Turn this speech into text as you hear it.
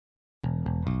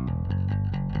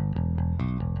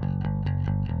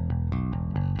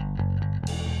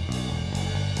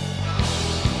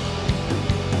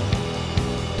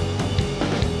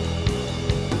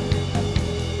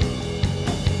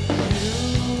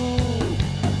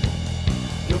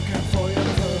Looking for your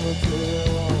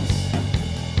purpose.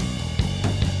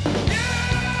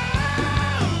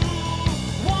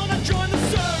 You wanna join the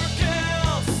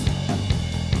circus?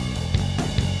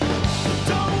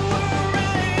 Don't worry,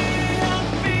 I'll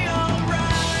be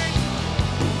alright.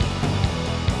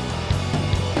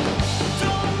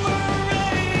 Don't worry,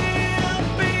 I'll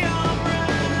be alright.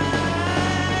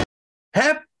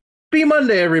 Happy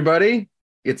Monday, everybody.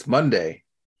 It's Monday.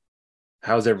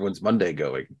 How's everyone's Monday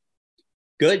going?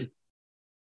 Good.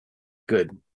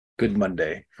 Good. Good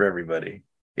Monday for everybody.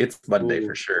 It's Monday Ooh,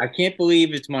 for sure. I can't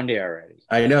believe it's Monday already.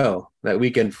 I know. That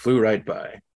weekend flew right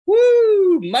by.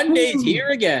 Woo! Monday's Woo. here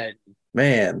again.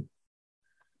 Man,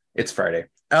 it's Friday.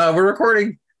 We're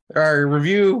recording our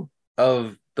review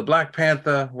of the Black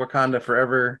Panther Wakanda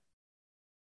Forever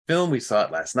film. We saw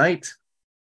it last night.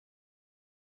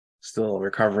 Still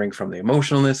recovering from the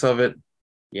emotionalness of it.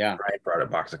 Yeah. Brian brought a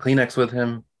box of Kleenex with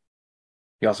him.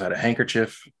 He also had a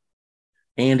handkerchief,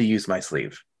 and he used my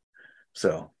sleeve.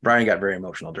 So Brian got very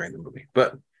emotional during the movie.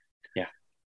 But yeah,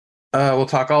 we'll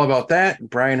talk all about that.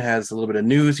 Brian has a little bit of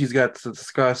news he's got to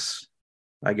discuss.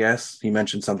 I guess he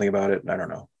mentioned something about it. I don't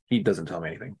know. He doesn't tell me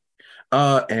anything.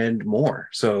 And more.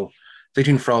 So stay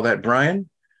tuned for all that. Brian,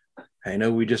 I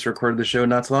know we just recorded the show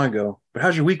not so long ago, but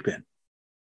how's your week been?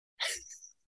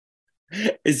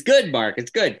 It's good, Mark.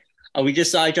 It's good. We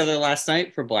just saw each other last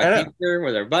night for Black Panther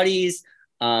with our buddies.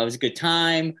 It was a good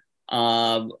time.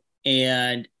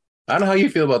 And I don't know how you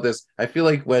feel about this. I feel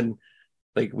like when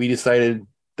we decided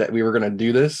that we were going to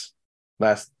do this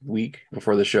last week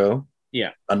before the show.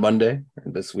 Yeah. On Monday,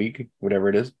 or this week, whatever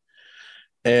it is.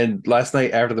 And last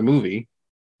night after the movie,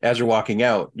 as you're walking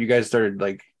out, you guys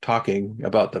started talking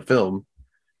about the film.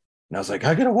 And I was like,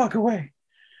 I got to walk away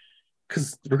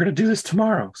because we're going to do this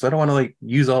tomorrow. So I don't want to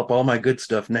use up all my good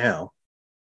stuff now.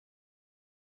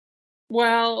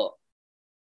 Well,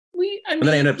 and then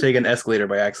I ended up taking an escalator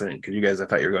by accident because I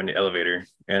thought you were going to the elevator,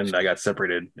 and I got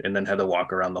separated and then had to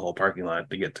walk around the whole parking lot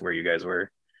to get to where you guys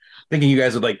were, thinking you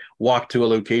guys would walk to a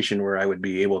location where I would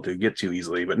be able to get to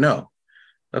easily. But no,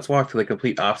 let's walk to the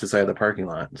complete opposite side of the parking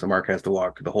lot. So Mark has to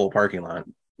walk the whole parking lot.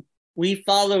 We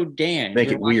followed Dan. Make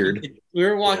it weird. We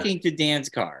were walking to Dan's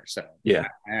car. So yeah,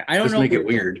 I don't just know. Make it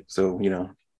weird. So,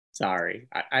 Sorry.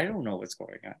 I don't know what's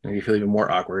going on. You feel even more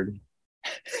awkward.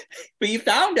 But you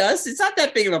found us. It's not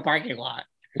that big of a parking lot.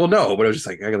 Well, no, but I was just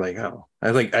I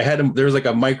had him. There was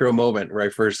a micro moment where I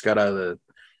first got out of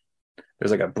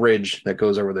there's a bridge that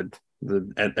goes over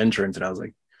the entrance, and I was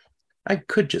like, I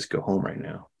could just go home right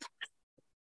now.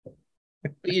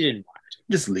 But you didn't want to.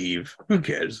 Just leave. Who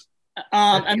cares?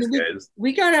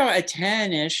 We got out at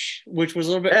 10-ish, which was a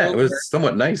little bit it was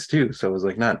somewhat nice too, so it was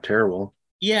not terrible.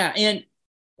 Yeah, and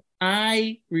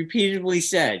I repeatedly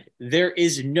said there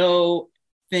is no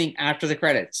thing after the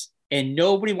credits, and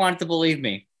nobody wanted to believe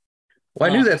me. Well,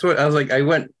 I knew that's what I was I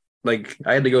went I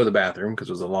had to go to the bathroom because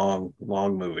it was a long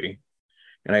movie,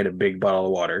 and I had a big bottle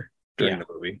of water during the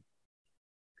movie.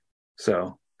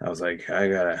 So I was like, I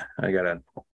gotta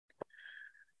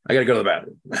go to the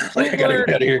bathroom. I gotta get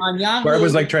out of here. Barb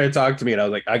was trying to talk to me, and I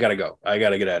was like, I gotta go. I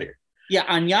gotta get out of here. Yeah,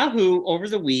 on Yahoo over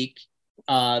the week,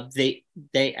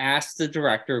 they asked the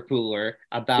director Coogler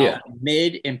about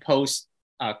mid and post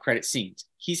credit scenes.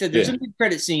 He said there's a mid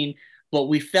credit scene, but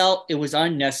we felt it was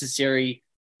unnecessary.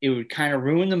 It would kind of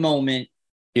ruin the moment.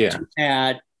 To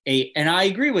add and I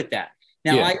agree with that.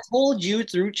 Now I told you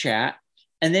through chat,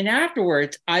 and then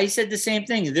afterwards I said the same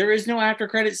thing. There is no after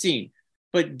credit scene,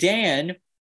 but Dan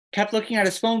kept looking at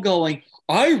his phone going,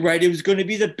 I read it was going to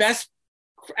be the best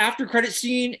after credit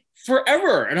scene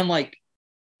forever. And I'm like,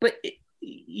 but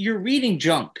you're reading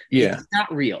junk. Yeah. It's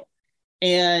not real.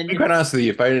 And to be quite honest with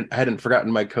you, if I hadn't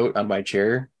forgotten my coat on my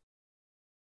chair,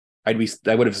 I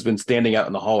would have been standing out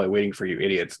in the hallway waiting for you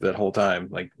idiots that whole time.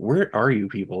 Where are you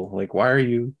people? Why are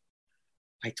you?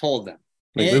 I told them.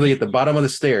 Literally at the bottom of the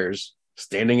stairs,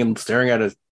 standing and staring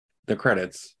at the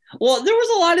credits. Well, there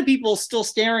was a lot of people still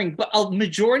staring, but a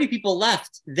majority of people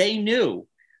left. They knew.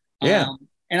 Yeah.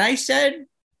 And I said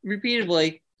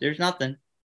repeatedly, there's nothing.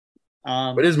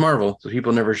 But it is Marvel, so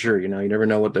people are never sure. You never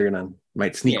know what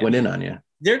might sneak one in on you.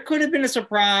 There could have been a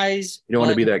surprise. You don't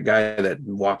want to be that guy that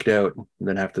walked out and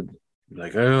then have to be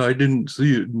like, oh, I didn't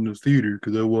see it in the theater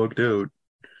because I walked out.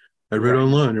 I read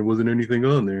online. There wasn't anything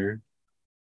on there.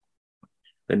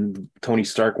 Then Tony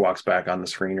Stark walks back on the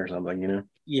screen or something,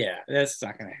 Yeah, that's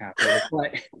not going to happen.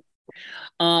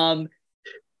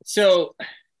 But So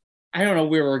I don't know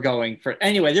where we're going for.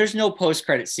 Anyway, there's no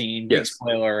post-credit scene. Big Yes.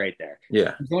 spoiler right there.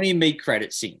 Yeah. There's only a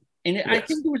mid-credit scene. And I Yes.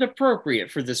 think it was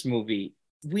appropriate for this movie.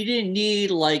 We didn't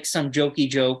need like some jokey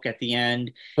joke at the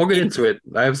end. We'll get And- into it.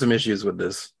 I have some issues with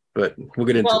this, but we'll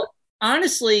get into it. Well,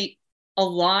 honestly, a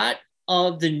lot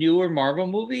of the newer Marvel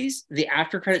movies, the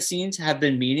after-credit scenes have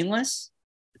been meaningless.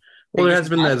 Well, They there just has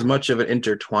been have- as much of an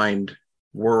intertwined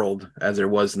world as there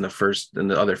was in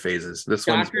the other phases. This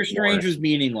one's Doctor been Strange more, was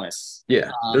meaningless. yeah.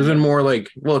 There's been more like,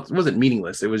 well, it wasn't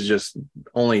meaningless. It was just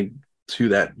only to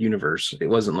that universe. It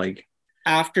wasn't like,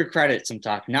 After credits, I'm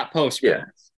talking, not post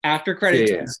credits. After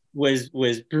credits Yeah.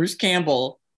 was Bruce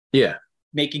Campbell yeah,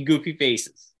 making goofy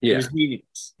faces. It Yeah. was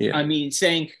meaningless. Yeah. I mean,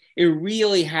 saying it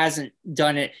really hasn't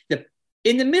done it.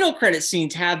 In the middle credit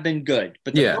scenes have been good,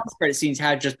 but the Yeah. post credit scenes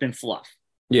have just been fluff.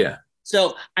 yeah.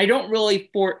 So I didn't really.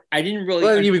 Well,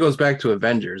 it even goes back to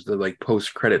Avengers. The like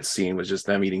post credit scene was just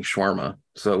them eating shawarma.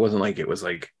 So it wasn't like it was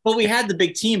like, But we had the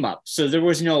big team up, so there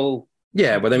was no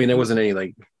yeah, but I mean, there wasn't any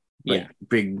like Yeah.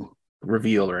 big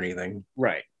reveal or anything.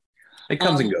 right. It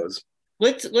comes and goes.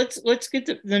 Let's get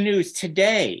to the news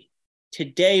today.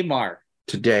 Today, Mark.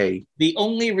 Today, The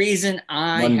only reason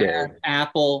I Monday. have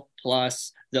Apple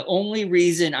Plus, the only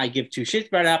reason I give two shits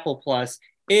about Apple Plus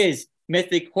is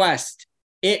Mythic Quest.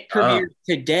 It premiered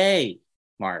today,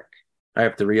 Mark. I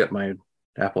have to re-up my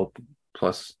Apple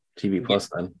Plus TV Plus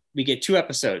then. We get 2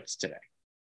 episodes today.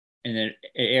 And then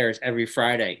it airs every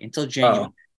Friday until January.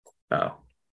 Oh,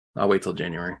 I'll wait till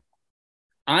January.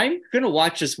 I'm going to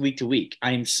watch this week to week.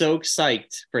 I'm so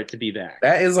psyched for it to be back.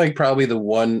 That is like probably the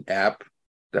one app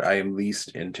that I am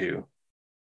least into.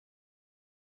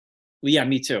 Well, yeah,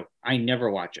 me too. I never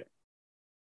watch it.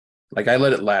 Like I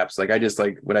let it lapse. Like I just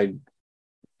like when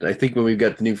I think when we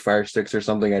got the new Fire Sticks or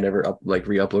something, I never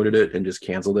re-uploaded it and just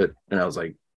canceled it. And I was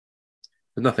like,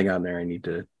 there's nothing on there I need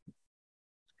to,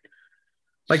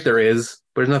 like there is,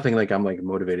 but there's nothing like I'm like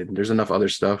motivated. There's enough other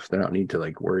stuff that I don't need to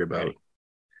like worry about.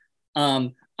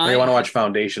 Right. I want to watch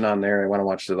Foundation on there. I want to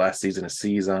watch the last season of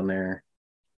C's on there.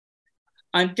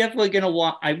 I'm definitely going to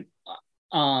watch.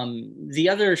 The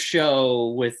other show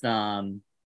with Adam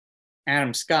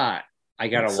Scott, I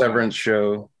got to watch. Severance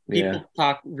show. People Yeah.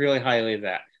 talk really highly of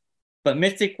that. But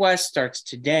Mythic Quest starts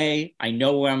today. I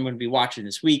know what I'm going to be watching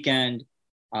this weekend.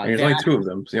 There's only 2 of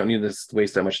them, so you don't need to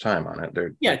waste that much time on it.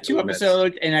 They're Yeah, like 2 minutes.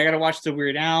 episodes, and I got to watch the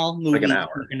Weird Al movie Like an this hour.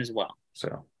 weekend as well.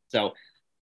 So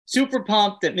Super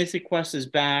pumped that Mythic Quest is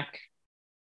back.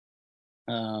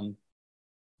 But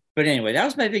anyway, that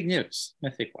was my big news.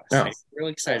 Mythic Quest. Oh. I'm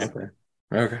really excited.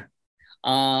 okay.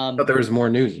 But there was more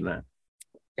news than that.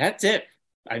 That's it.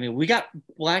 I mean, we got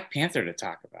Black Panther to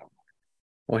talk about.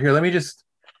 Well, here, let me just,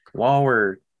 while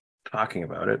we're talking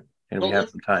about it and we Well, have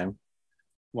let's- some time,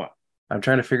 What? I'm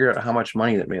trying to figure out how much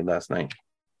money that made last night.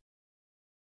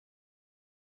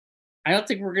 I don't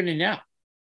think we're going to know.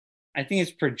 I think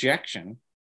it's projection.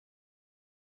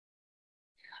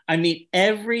 I mean,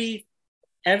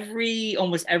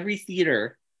 almost every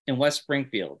theater in West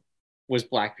Springfield was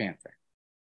Black Panther.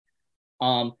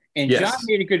 And Yes. John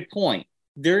made a good point.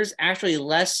 There's actually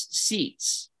less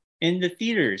seats in the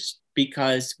theaters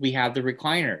because we have the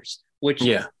recliners, which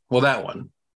Yeah. Well, that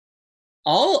one.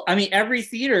 every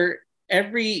theater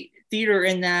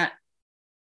in that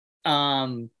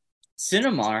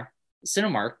Cinemark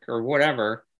or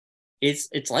whatever,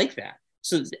 it's like that.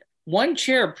 So one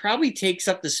chair probably takes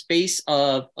up the space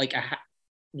of like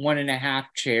 1.5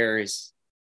 chairs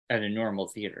at a normal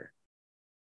theater.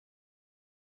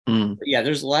 Mm. But yeah,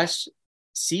 there's less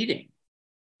seating.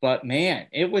 But man,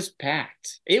 it was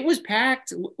packed. It was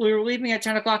packed. We were leaving at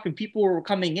 10 o'clock and people were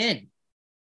coming in.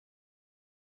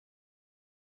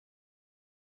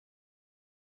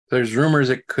 There's rumors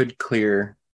it could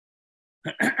clear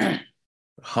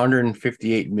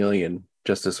 158 million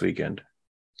just this weekend.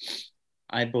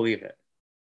 I believe it.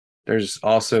 There's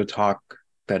also talk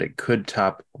that it could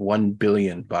top 1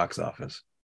 billion box office.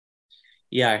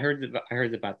 Yeah, I heard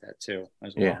about that too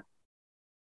as well.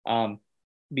 Yeah.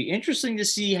 Be interesting to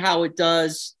see how it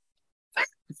does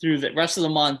through the rest of the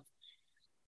month.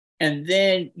 And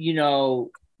then,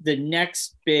 the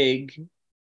next big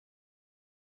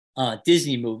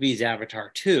Disney movie is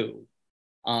Avatar 2,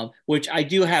 which I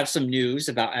do have some news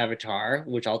about Avatar,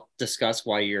 which I'll discuss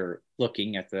while you're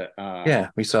looking at the Yeah,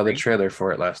 we saw the trailer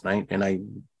for it last night, and I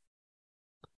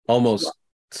almost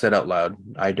said out loud,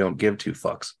 I don't give 2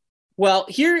 fucks. Well,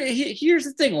 here's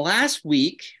the thing. Last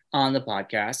week on the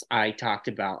podcast, I talked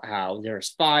about how there's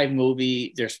 4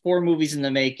 movies in the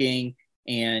making,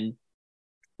 and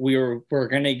we're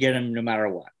going to get them no matter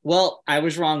what. Well, I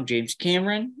was wrong. James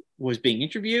Cameron was being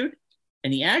interviewed,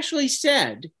 and he actually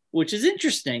said which is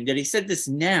interesting that he said this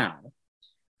now.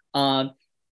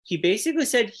 He basically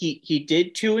said he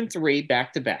did 2 and 3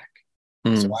 back to back.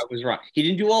 So I was wrong. He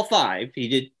didn't do all 5. He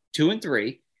did 2 and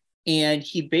 3. And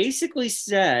he basically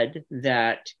said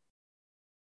that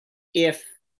if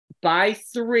by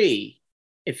 3,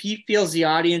 if he feels the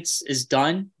audience is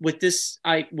done with this,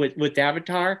 with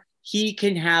Avatar, he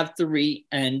can have 3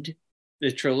 end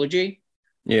the trilogy.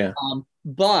 Yeah.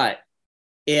 But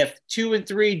if 2 and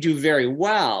 3 do very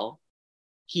well,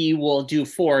 he will do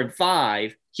 4 and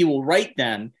 5. He will write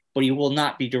them, but he will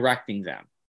not be directing them.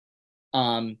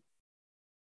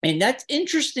 And that's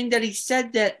interesting that he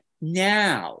said that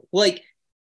now, like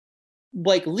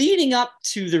leading up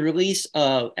to the release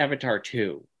of Avatar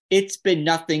 2, it's been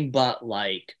nothing but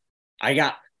like,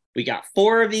 we got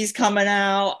 4 of these coming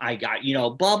out. I got,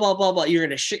 blah, blah, blah, blah. You're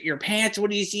going to shit your pants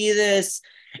when you see this.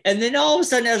 And then all of a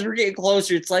sudden, as we're getting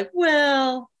closer, it's like,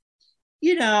 well,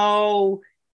 if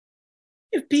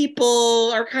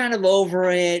people are kind of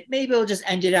over it, maybe I'll just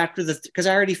end it after because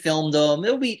I already filmed them.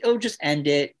 It'll just end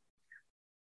it.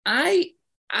 I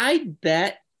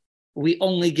bet we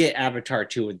only get Avatar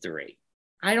 2 and 3.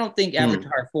 I don't think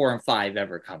Avatar 4 and 5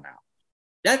 ever come out.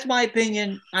 That's my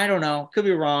opinion. I don't know. Could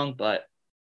be wrong, but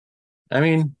I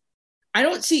mean, I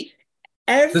don't see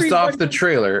everybody. Just off the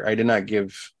trailer, I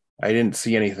didn't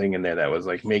see anything in there that was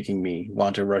like making me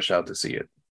want to rush out to see it.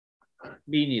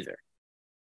 Me neither.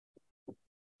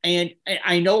 And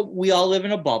I know we all live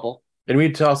in a bubble. And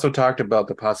we also talked about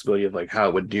the possibility of like how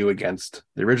it would do against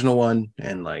the original one,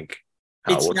 and like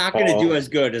how it's not going to do as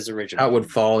good as original. How it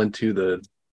would fall into the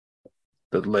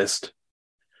list.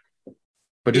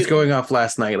 But just going off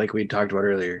last night, like we talked about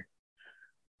earlier,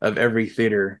 of every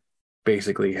theater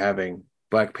basically having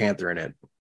Black Panther in it.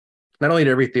 Not only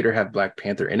did every theater have Black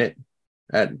Panther in it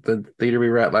at the theater we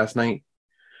were at last night,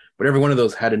 but every one of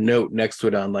those had a note next to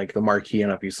it on like the marquee. I don't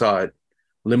know if you saw it,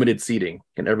 limited seating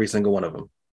in every single one of them,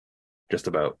 just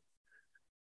about.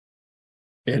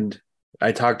 And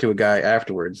I talked to a guy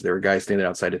afterwards. There were guys standing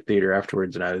outside the theater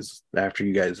afterwards, and I was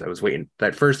waiting.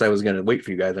 At first, I was going to wait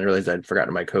for you guys, and I realized I'd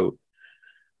forgotten my coat.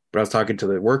 But I was talking to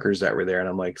the workers that were there, and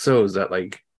I'm like, so is that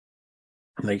like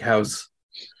how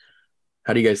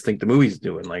do you guys think the movie's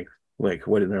doing? Like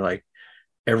what? And they're like,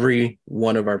 every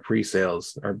one of our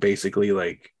pre-sales are basically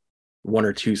like 1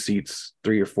 or 2 seats,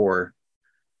 3 or 4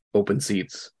 open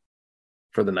seats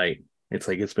for the night. It's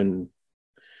like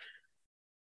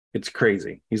it's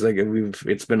crazy. He's like,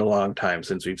 it's been a long time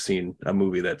since we've seen a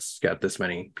movie that's got this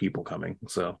many people coming.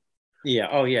 So yeah.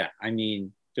 Oh yeah. I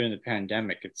mean, during the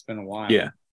pandemic, it's been a while. Yeah.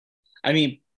 I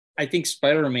mean, I think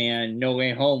Spider-Man No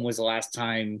Way Home was the last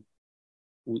time,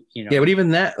 Yeah, but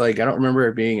even that, like, I don't remember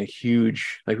it being a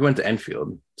huge, like, we went to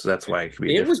Enfield, so that's why it could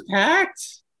be. It was packed.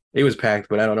 It was packed,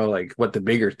 but I don't know, like, what the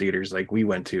bigger theaters, like, we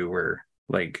went to were,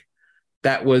 like,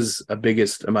 that was a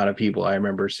biggest amount of people I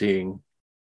remember seeing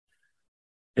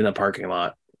in the parking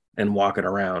lot and walking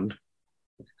around.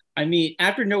 I mean,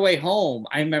 after No Way Home,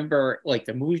 I remember, like,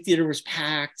 the movie theater was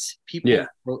packed. People,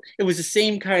 it was the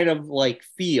same kind of, like,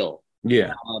 feel.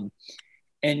 Yeah.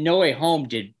 And No Way Home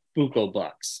did buco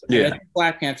bucks. Yeah. I think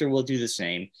Black Panther will do the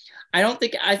same. I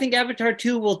think Avatar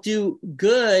 2 will do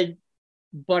good,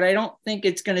 but I don't think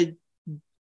it's going to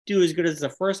do as good as the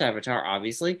first Avatar,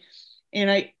 obviously.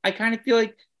 And I kind of feel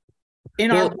like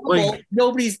in our bubble,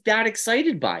 nobody's that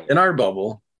excited by it. In our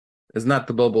bubble is not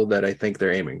the bubble that I think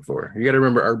they're aiming for. You got to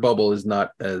remember, our bubble is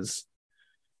not as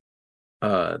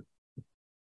well,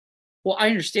 I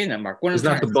understand that, Mark. It's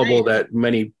not the bubble that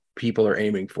many people are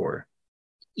aiming for.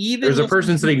 Even there's a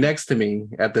person sitting next to me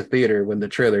at the theater when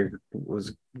after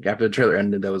the trailer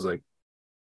ended, that was like,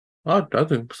 oh,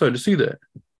 I'm excited to see that.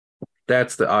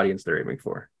 That's the audience they're aiming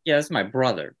for. Yeah, that's my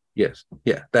brother. Yes.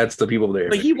 Yeah, that's the people there.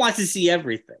 But he wants to see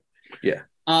everything. Yeah.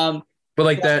 But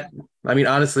like that, I mean,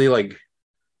 honestly, like,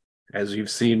 as you've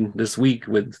seen this week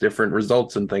with different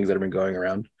results and things that have been going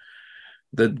around,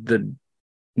 the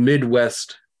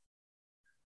Midwest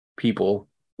people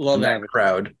love that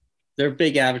crowd. They're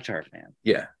big Avatar fans.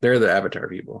 Yeah, they're the Avatar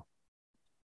people.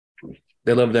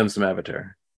 They love them some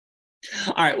Avatar.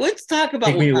 All right, let's talk about.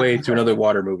 Take me away to another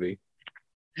water movie.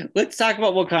 Let's talk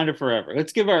about Wakanda Forever.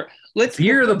 Let's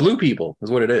Fear of the blue people is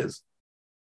what it is.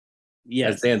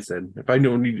 Yes, as Dan said. If I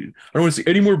don't want to see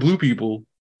any more blue people.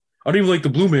 I don't even like the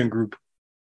Blue Man Group.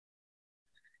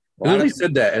 Well, he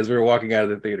said that as we were walking out of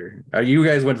the theater. You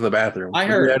guys went to the bathroom. I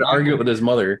heard. He had to argue with his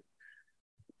mother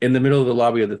in the middle of the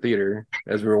lobby of the theater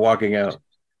as we were walking out.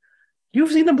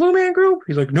 You've seen the Blue Man Group?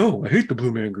 He's like, no, I hate the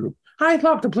Blue Man Group. I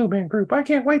love the Blue Man Group. I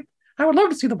can't wait. I would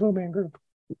love to see the Blue Man Group.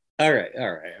 All right.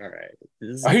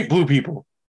 I hate blue people.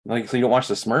 Like, so you don't watch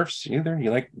the Smurfs either?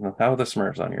 You like, how are the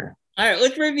Smurfs on here? All right,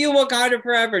 let's review Wakanda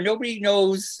Forever. Nobody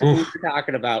knows who Oof. we're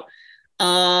talking about.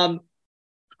 Our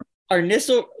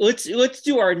initial let's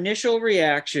do our initial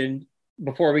reaction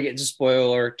before we get into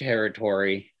spoiler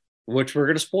territory, which we're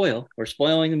gonna spoil. We're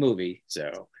spoiling the movie,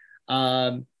 so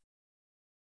um,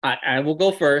 I will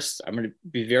go first. I'm gonna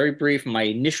be very brief. My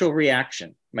initial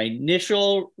reaction, my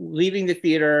initial leaving the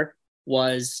theater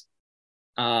was,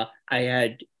 I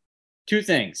had two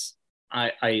things.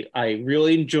 I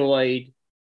really enjoyed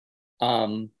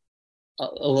um,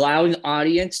 allowing the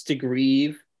audience to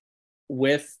grieve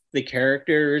with the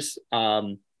characters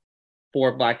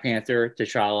for Black Panther,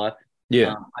 T'Challa.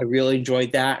 Yeah. I really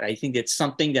enjoyed that. I think it's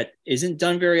something that isn't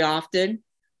done very often,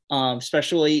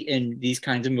 especially in these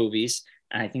kinds of movies.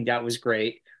 And I think that was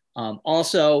great.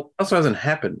 Also, Also hasn't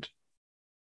happened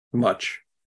much.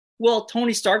 well,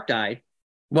 Tony Stark died.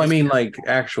 Well, I mean, like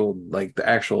the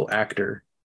actual actor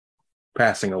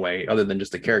passing away, other than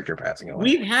just the character passing away.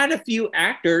 We've had a few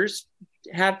actors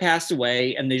have passed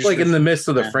away, and they just Like in the midst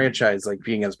of the Yeah. franchise, like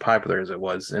being as popular as it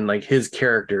was, and like his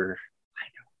character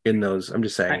in those. I'm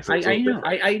just saying. so it's a I little know,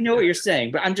 different. I know what you're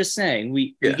saying, but I'm just saying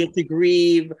we Yeah. get to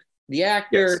grieve the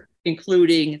actor, Yes.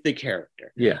 including the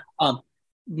character. Yeah.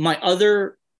 My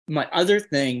other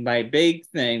thing, my big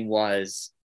thing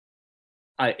was,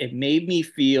 it made me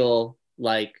feel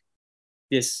like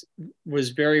this was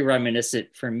very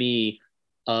reminiscent for me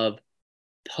of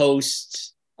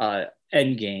post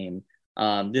Endgame.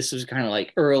 This was kind of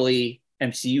like early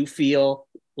MCU feel,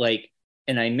 like,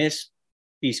 and I miss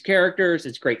these characters.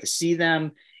 It's great to see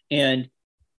them, and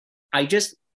I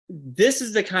just this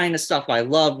is the kind of stuff I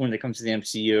love when it comes to the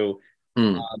MCU.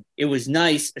 Mm. It was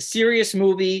nice, a serious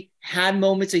movie, had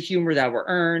moments of humor that were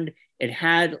earned. It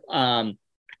had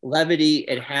levity.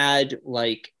 It had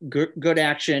like good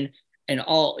action and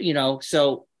all,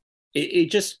 so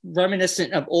it just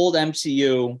reminiscent of old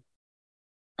MCU.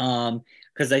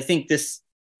 Because I think this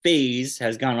phase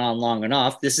has gone on long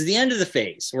enough. This is the end of the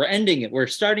phase. We're ending it. We're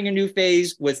starting a new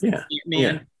phase with Yeah.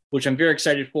 Ant-Man, Yeah. which I'm very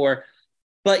excited for.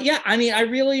 But yeah, I mean, I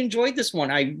really enjoyed this one.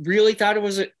 I really thought it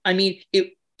was, it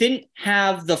didn't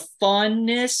have the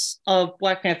funness of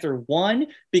Black Panther 1,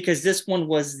 because this one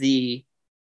was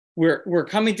we're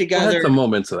coming Well, together. had some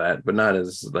moments of that, but not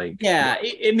as like. Yeah,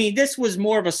 I mean, this was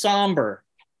more of a somber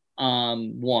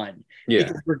one, Yeah.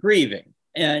 because we're grieving.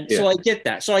 And so Yeah. I get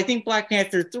that. So I think Black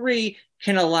Panther 3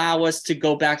 can allow us to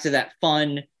go back to that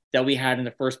fun that we had in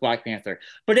the first Black Panther.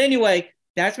 But anyway,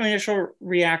 that's my initial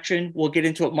reaction. We'll get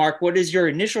into it. Mark, what is your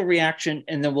initial reaction?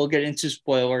 And then we'll get into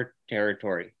spoiler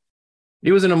territory.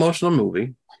 It was an emotional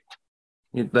movie.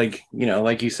 Like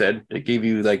you said, it gave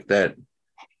you like that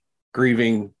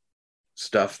grieving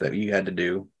stuff that you had to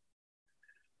do.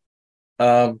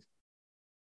 I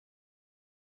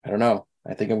don't know.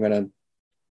 I think I'm gonna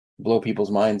blow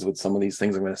people's minds with some of these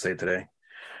things I'm gonna say today.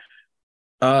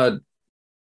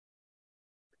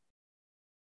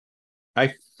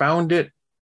 I found it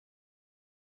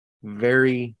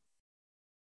very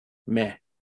meh.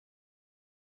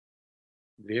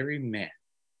 Very meh.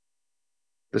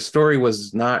 The story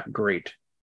was not great.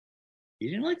 You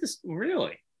didn't like this?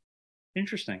 Really?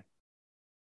 Interesting.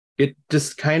 It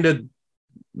just kind of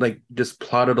like just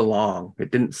plodded along.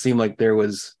 It didn't seem like there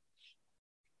was,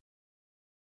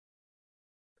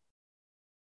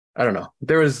 I don't know.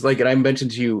 There was like, and I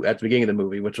mentioned to you at the beginning of the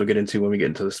movie, which we'll get into when we get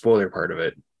into the spoiler part of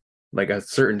it, like a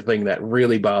certain thing that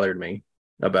really bothered me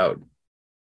about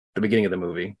the beginning of the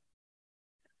movie.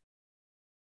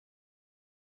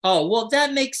 Oh, well,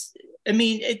 that makes,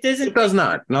 it doesn't. It does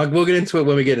not. Now we'll get into it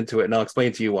when we get into it, and I'll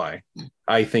explain to you why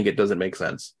I think it doesn't make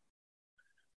sense.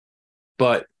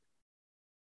 But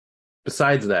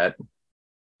besides that,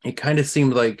 it kind of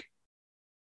seemed like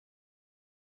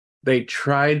they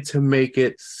tried to make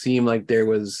it seem like there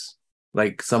was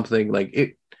like something, like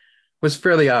it was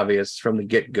fairly obvious from the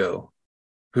get-go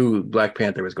who Black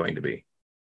Panther was going to be,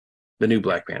 the new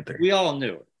Black Panther. We all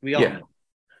knew it. We all Yeah. knew.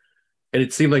 And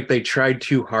it seemed like they tried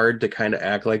too hard to kind of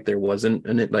act like there wasn't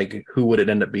in it, like who would it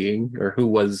end up being, or who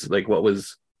was like what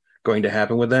was going to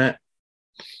happen with that.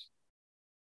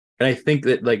 And I think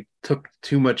that like took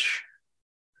too much,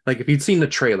 like if you'd seen the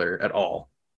trailer at all,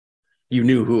 you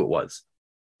knew who it was.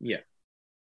 Yeah.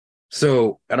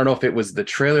 So I don't know if it was the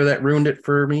trailer that ruined it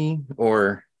for me,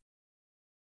 or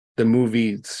the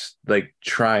movie's like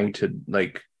trying to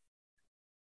like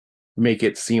make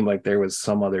it seem like there was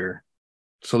some other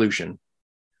solution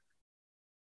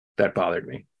that bothered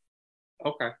me.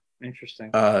 Okay. Interesting.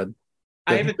 I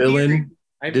have a villain theory.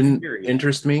 I have a didn't theory.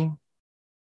 interest me.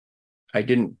 I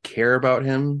didn't care about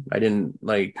him. I didn't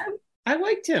like. I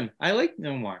liked him. I liked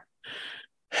Nomar.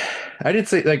 I didn't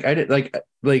say like I didn't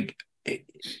like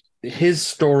his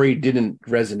story didn't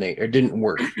resonate or didn't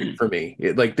work for me.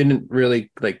 It like didn't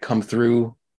really like come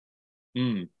through.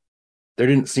 Mm. There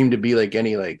didn't seem to be like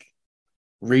any like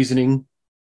reasoning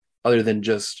other than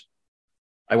just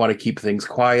I want to keep things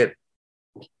quiet.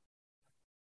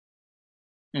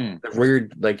 Mm. The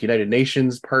weird like United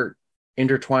Nations part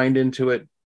intertwined into it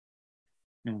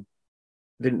Mm.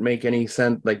 didn't make any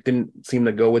sense. Like didn't seem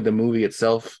to go with the movie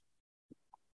itself.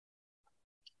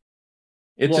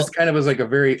 It Well, just kind of was like a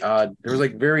very odd. There was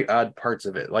like very odd parts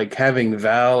of it, like having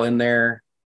Val in there.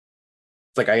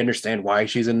 It's like I understand why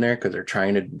she's in there because they're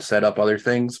trying to set up other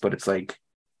things, but it's like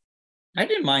I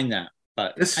didn't mind that,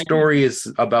 but this story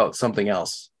is about something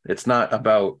else. It's not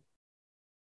about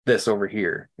this over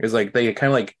here. It's like they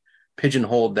kind of like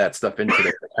pigeonholed that stuff into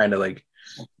there, kind of like,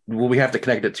 well, we have to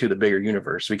connect it to the bigger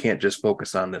universe. We can't just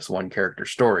focus on this one character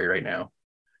story right now.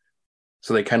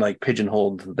 So they kind of like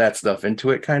pigeonholed that stuff into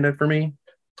it, kind of for me.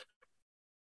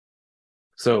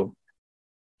 So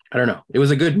I don't know. It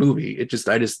was a good movie.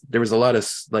 There was a lot of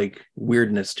like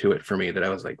weirdness to it for me that I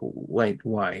was like, wait,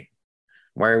 why?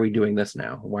 Why are we doing this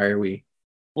now? Why are we?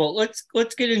 well, let's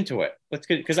get into it. Let's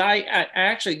get because I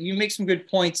actually you make some good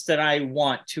points that I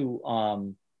want to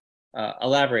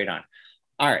elaborate on.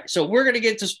 All right, so we're gonna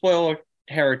get to spoiler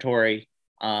territory.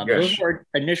 Those Gosh. were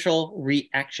initial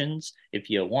reactions. If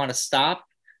you want to stop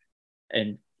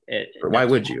and Why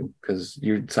would you? Because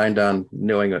you signed on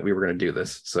knowing that we were going to do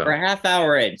this. So we're a half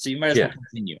hour in, so you might as well Yeah.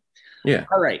 continue. yeah,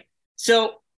 All right,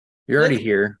 so you're already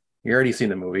here. You're already seen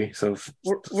the movie, so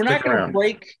we're not stick going around.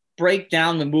 to break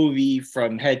down the movie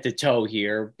from head to toe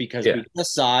here because Yeah. we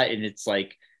just saw it and it's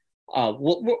like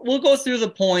we'll go through the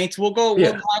points. We'll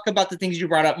Yeah. talk about the things you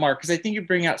brought up, Mark, because I think you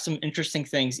bring out some interesting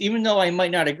things. Even though I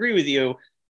might not agree with you,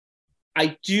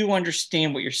 I do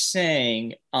understand what you're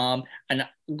saying. And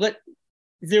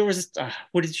there was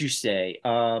what did you say?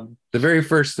 The very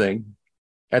first thing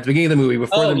at the beginning of the movie,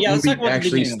 before the Let's talk movie about the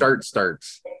actually beginning of the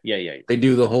starts, yeah. they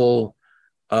do the whole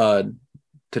uh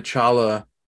T'Challa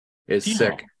is Yeah.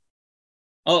 sick.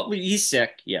 Oh, he's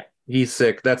sick. Yeah. He's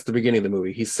sick. That's the beginning of the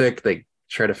movie. He's sick. They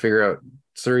try to figure out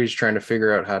Suri's trying to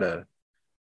figure out how to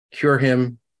cure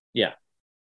him. Yeah.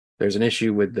 There's an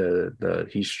issue with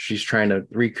she's trying to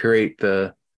recreate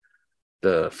the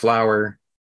flower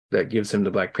that gives him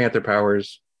the Black Panther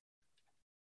powers.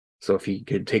 So if he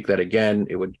could take that again,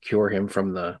 it would cure him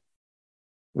from the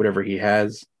whatever he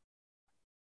has.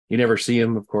 You never see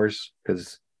him, of course,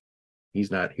 because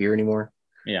he's not here anymore.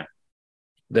 Yeah.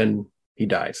 Then he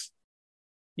dies.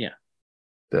 Yeah.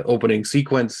 The opening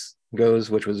sequence goes,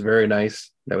 which was very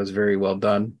nice. That was very well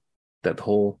done. That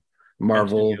whole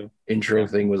Marvel MCU. intro Yeah.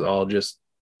 thing was all just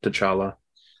T'Challa,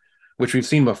 which we've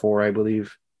seen before, I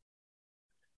believe.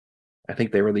 I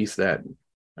think they released that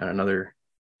on another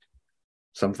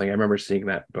something. I remember seeing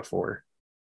that before.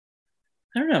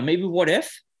 I don't know. Maybe What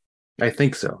If? I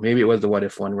think so. Maybe it was the What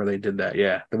If one where they did that.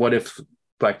 Yeah. The What If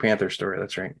Black Panther story.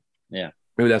 That's right. Yeah.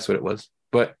 Maybe that's what it was.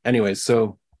 But anyways,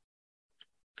 so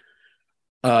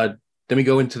then we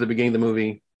go into the beginning of the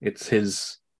movie. It's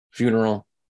his funeral.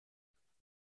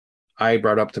 I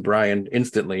brought up to Brian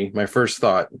instantly, my first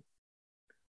thought,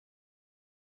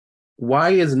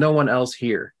 why is no one else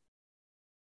here?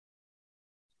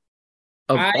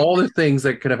 Of all the things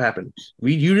that could have happened.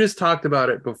 You just talked about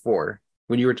it before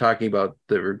when you were talking about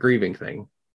the grieving thing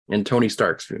and Tony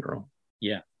Stark's funeral.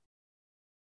 Yeah.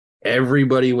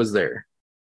 Everybody was there.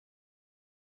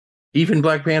 Even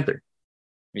Black Panther.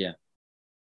 Yeah.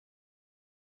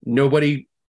 Nobody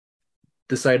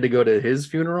decided to go to his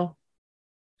funeral.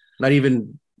 Not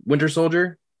even Winter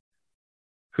Soldier,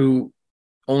 who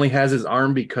only has his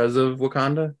arm because of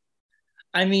Wakanda.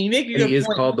 I mean, you make a And good he is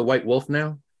point. called the White Wolf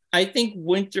now. I think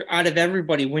out of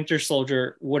everybody, Winter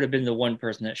Soldier would have been the one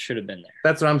person that should have been there.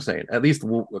 That's what I'm saying. At least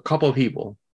a couple of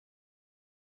people.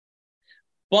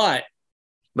 But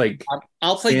Like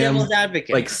I'll play Sam- devil's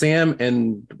advocate. like Sam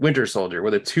and Winter Soldier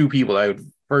were the two people I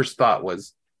first thought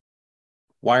was,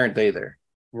 why aren't they there?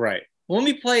 Right. Well, let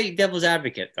me play devil's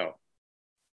advocate though.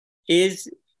 Is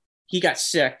he got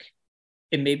sick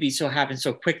and maybe so happened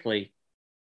so quickly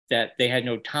that they had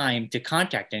no time to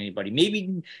contact anybody.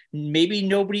 Maybe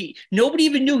nobody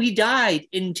even knew he died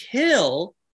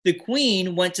until the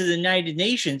Queen went to the United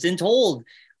Nations and told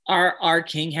our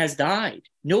king has died.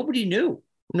 Nobody knew.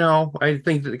 No, I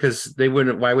think that because they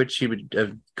wouldn't. Why would she would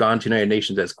have gone to United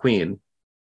Nations as queen,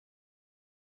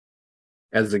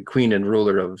 as the queen and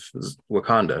ruler of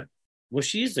Wakanda? Well,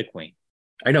 she's the queen.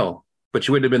 I know, but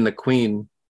she would have been the queen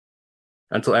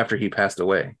until after he passed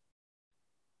away.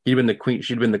 He'd been the queen.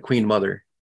 She'd been the queen mother,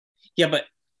 Yeah, but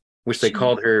which they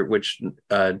called her, which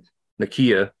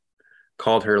Nakia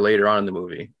called her later on in the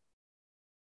movie.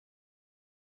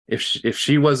 if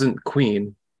she wasn't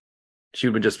queen, she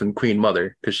would have just been queen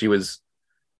mother because she was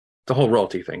the whole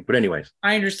royalty thing. But anyways,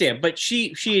 I understand, but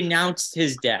she announced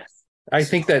his death. I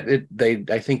think that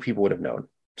I think people would have known.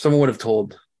 Someone would have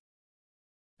told.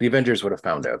 The Avengers would have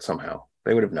found out somehow.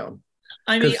 They would have known.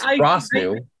 I mean, Because Ross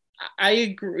knew. I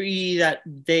agree that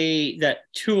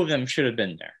two of them should have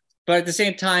been there, but at the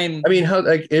same time, I mean, how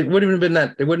like it wouldn't have been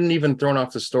that it wouldn't even thrown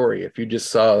off the story if you just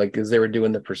saw like as they were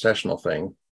doing the processional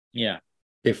thing. yeah,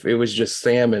 If it was just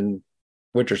Sam and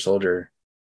Winter Soldier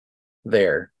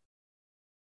there,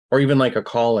 or even like a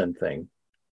call-in thing,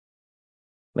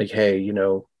 like, hey,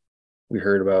 we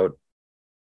heard about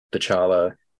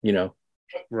T'Challa,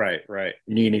 right.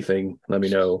 you need anything, let me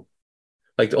know.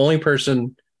 Like the only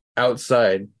person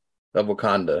outside of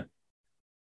Wakanda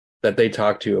that they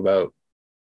talked to about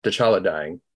T'Challa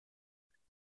dying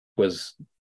was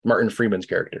Martin Freeman's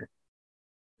character.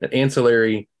 An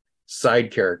ancillary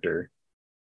side character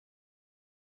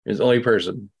is the only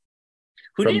person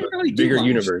Who from didn't the really do bigger much.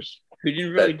 universe. Who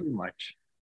didn't really do much.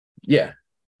 Yeah.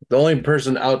 The only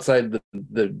person outside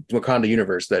the Wakanda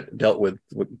universe that dealt with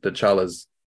T'Challa's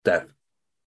death.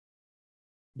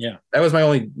 Yeah. That was my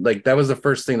only, like, that was the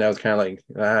first thing that was kind of like,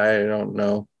 I don't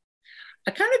know.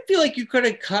 I kind of feel like you could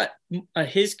have cut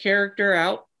his character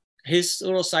out, his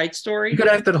little side story. You could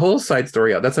have that whole side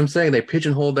story out. That's what I'm saying. They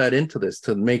pigeonholed that into this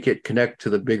to make it connect to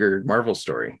the bigger Marvel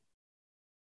story.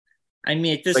 I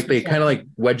mean, at this Like they point- kind of like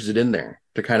wedged it in there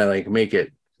to kind of like make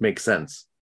it make sense.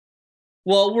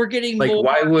 Well, we're getting Like more.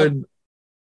 why would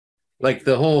like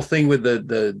the whole thing with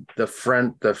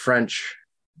the French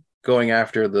going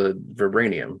after the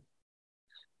vibranium?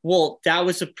 Well, that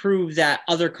was to prove that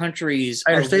other countries.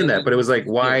 I are understand that, willing but it was like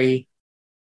to- why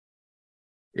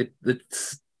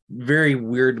it's very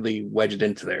weirdly wedged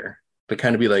into there to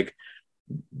kind of be like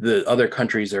the other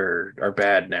countries are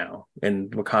bad now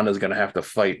and Wakanda's going to have to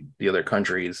fight the other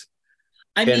countries.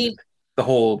 I And mean, the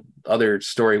whole other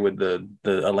story with the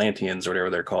Atlanteans or whatever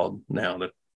they're called now,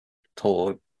 the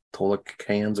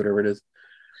Tolokans, whatever it is.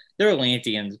 they're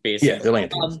Atlanteans, basically. Yeah, the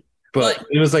Atlanteans. but But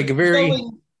it was like a very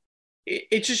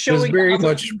it's just it was showing. very other-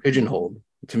 much pigeonholed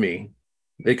to me.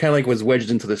 It kind of like was wedged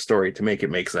into the story to make it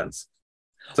make sense.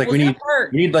 It's like Well, we that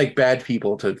part- need like bad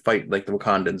people to fight like the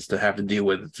Wakandans to have to deal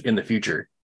with in the future.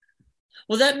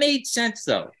 Well, that made sense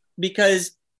though,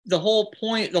 because the whole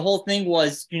thing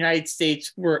was United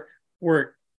States were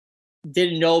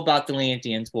didn't know about the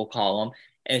Atlanteans, we'll call them,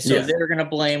 and so Yeah. they're going to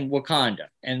blame Wakanda,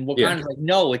 and Wakanda's Yeah. like,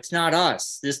 no, it's not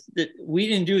us. We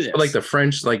didn't do this. But like the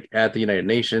French, like at the United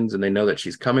Nations, and they know that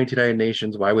she's coming to the United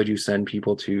Nations. Why would you send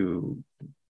people to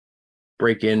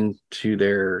break into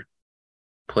their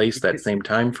place that same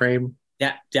time frame?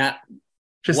 that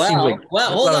Just Well, seems like well,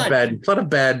 a hold lot on. of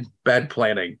bad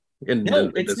planning in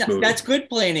it's this not. movie. That's good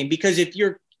planning, because if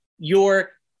your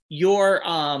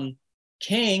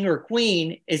king or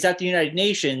queen is at the United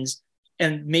Nations,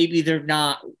 and maybe they're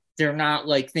not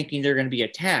like thinking they're going to be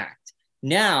attacked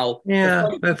now. Yeah,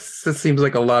 that seems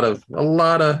like a lot of.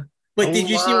 But did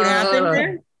you see what happened lot.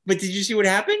 there? But did you see what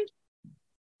happened?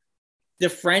 The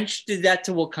French did that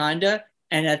to Wakanda,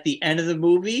 and at the end of the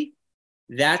movie,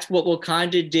 that's what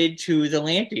Wakanda did to the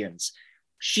Atlanteans.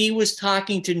 She was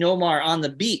talking to Nomar on the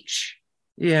beach.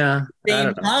 Yeah, I Same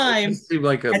don't know. time, It seemed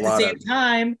like At the same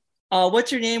time, what's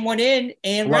her name went in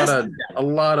and rescued them. a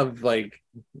lot of like.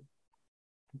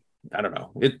 I don't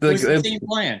know. It was the same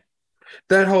plan.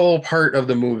 That whole part of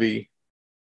the movie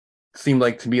seemed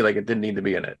like to me like it didn't need to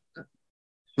be in it.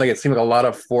 Like it seemed like a lot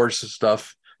of forced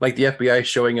stuff, like the FBI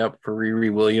showing up for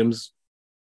Riri Williams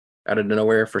out of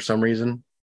nowhere for some reason.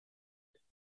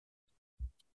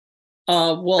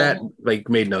 Well, That like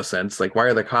made no sense. Like, why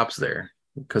are the cops there?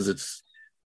 Because it's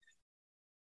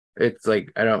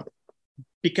like I don't.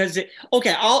 because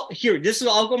okay,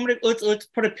 let's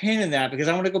put a pin in that, because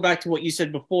I want to go back to what you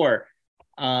said before.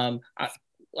 You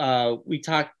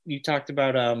talked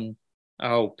about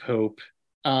Pope.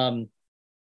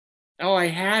 I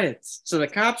had it. So the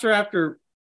cops are after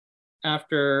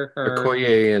her.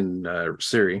 Okoye and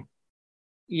Siri.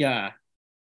 Yeah.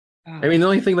 I mean, the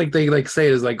only thing like they like say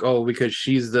is like, oh, because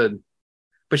she's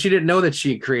but she didn't know that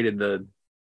she created the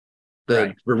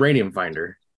Right. uranium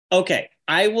finder. Okay,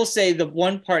 I will say the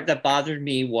one part that bothered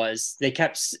me was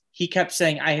he kept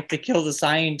saying, I have to kill the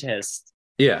scientist.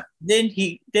 Yeah, Then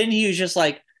he was just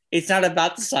like, it's not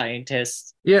about the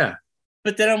scientist. yeah.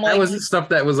 But then I'm like, That was the stuff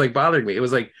that was like bothering me. It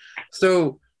was like,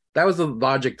 so that was the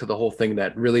logic to the whole thing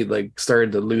that really like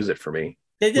started to lose it for me.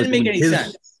 that didn't make any His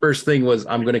sense. First thing was,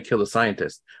 I'm going to kill the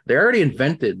scientist. They already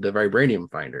invented the vibranium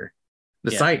finder.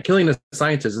 Killing the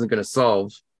scientist isn't going to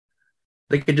solve.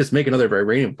 They could just make another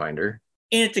vibranium finder.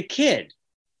 And it's a kid.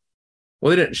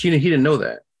 Well, he didn't know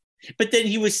that. But then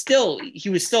he was still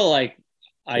like,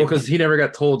 Well, because he never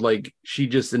got told like she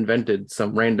just invented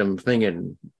some random thing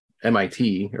in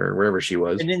MIT or wherever she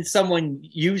was, and then someone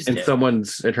used and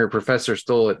it. her professor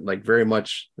stole it. Like very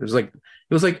much, it was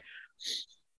like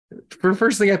for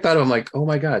first thing I thought of, I'm like, oh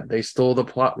my god, they stole the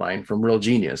plot line from Real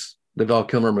Genius, the Val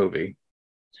Kilmer movie,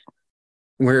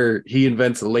 where he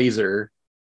invents a laser,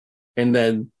 and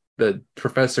then the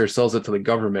professor sells it to the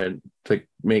government to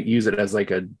use it as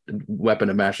like a weapon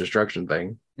of mass destruction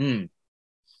thing. Hmm.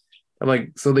 I'm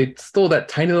like, so they stole that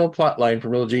tiny little plot line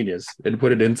from Real Genius and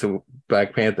put it into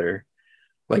Black Panther.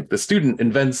 Like the student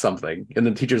invents something, and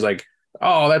the teacher's like,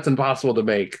 "Oh, that's impossible to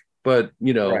make." But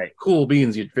Right. cool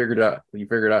beans, you figured out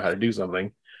how to do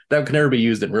something that could never be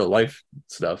used in real life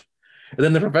stuff. And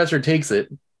then the professor takes it,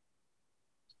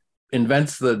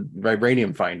 invents the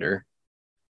vibranium finder,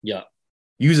 Yeah.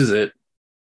 uses it,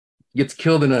 gets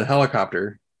killed in a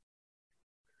helicopter.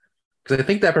 Because I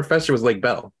think that professor was Lake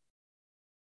Bell,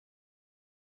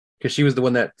 because she was the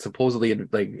one that supposedly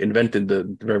like invented the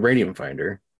vibranium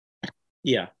finder.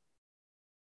 Yeah.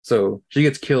 So she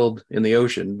gets killed in the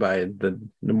ocean by the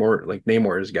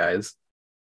Namor's guys.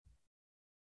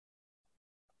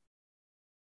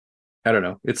 I don't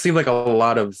know. It seemed like a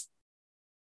lot of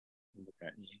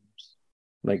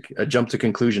like a jump to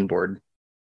conclusion board.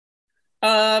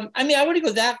 I mean, I wouldn't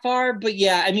go that far, but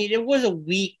yeah, I mean, it was a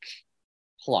weak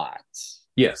plot.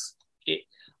 Yes.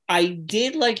 I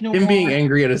did like no Him more. being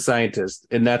angry at a scientist,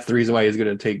 and that's the reason why he's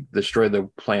going to destroy the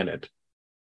planet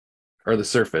or the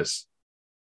surface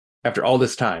after all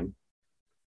this time.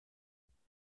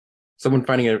 Someone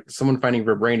finding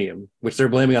vibranium, which they're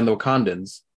blaming on the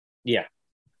Wakandans, Yeah.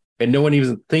 and no one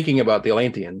even thinking about the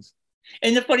Atlanteans.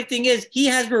 And the funny thing is, he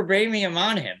has vibranium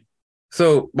on him.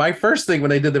 So my first thing when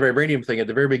they did the vibranium thing at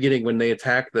the very beginning, when they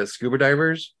attack the scuba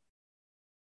divers,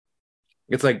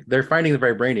 it's like they're finding the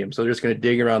vibranium, so they're just going to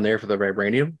dig around there for the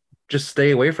vibranium. Just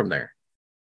stay away from there.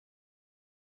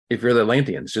 If you're the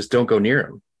Atlanteans, just don't go near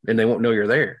them, and they won't know you're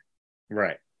there.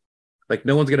 Right. Like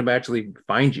no one's going to actually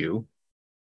find you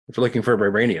if you're looking for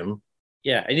vibranium.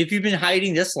 Yeah. And if you've been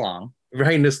hiding this long, If you're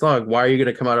hiding this long, why are you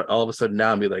going to come out all of a sudden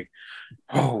now and be like,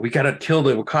 "Oh, we got to kill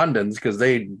the Wakandans because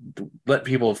they let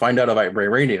people find out about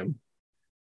vibranium"?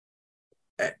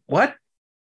 What?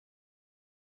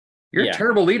 You're Yeah. a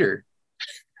terrible leader.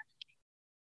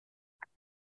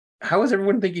 How is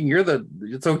everyone thinking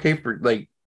it's okay for like,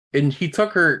 and he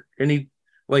took her and he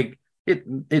like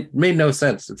it made no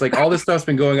sense. It's like all this stuff's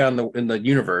been going on in the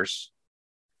universe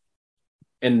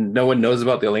and no one knows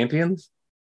about the Atlanteans.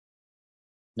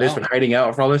 They've just been hiding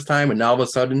out for all this time, and now all of a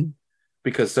sudden,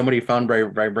 because somebody found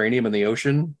vibranium in the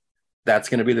ocean, that's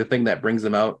going to be the thing that brings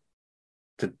them out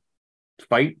to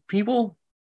fight people.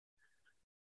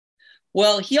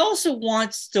 well, he also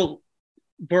wants to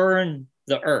burn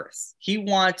the earth.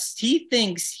 He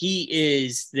thinks he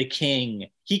is the king.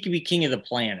 He can be king of the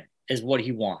planet, is what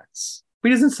he wants. But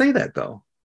he doesn't say that though.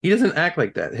 He doesn't act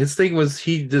like that. His thing was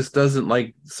he just doesn't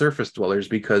like surface dwellers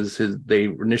because they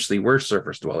initially were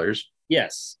surface dwellers.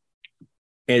 Yes.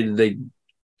 And they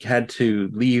had to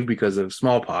leave because of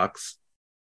smallpox,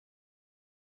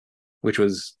 which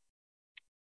was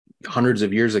hundreds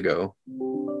of years ago.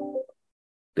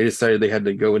 They decided they had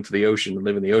to go into the ocean and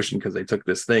live in the ocean because they took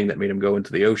this thing that made them go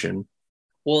into the ocean.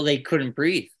 Well, they couldn't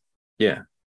breathe. Yeah.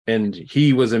 And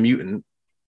he was a mutant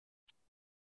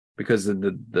because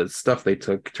the stuff they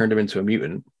took turned him into a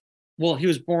mutant. Well, he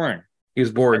was born. He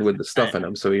was born with the stuff in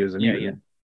him, so he was a mutant. Yeah.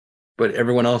 But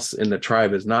everyone else in the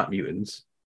tribe is not mutants.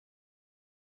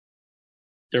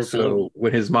 So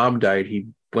when his mom died, he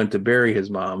went to bury his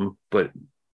mom, but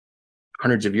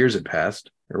hundreds of years had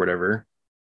passed or whatever.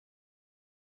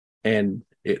 And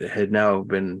it had now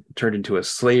been turned into a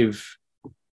slave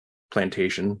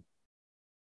plantation.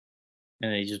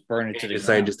 And they just burned it to the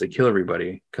decided ground. just to kill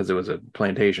everybody because it was a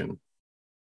plantation.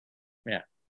 Yeah.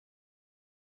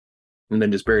 And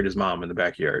then just buried his mom in the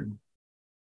backyard.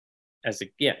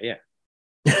 Yeah.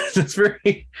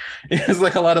 It's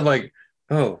like a lot of like,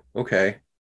 oh, okay.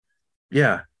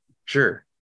 Yeah, sure.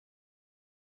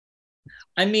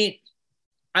 I mean,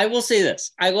 I will say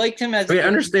this. I liked him as I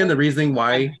understand the reasoning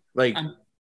why, I'm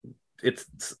it's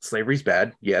slavery's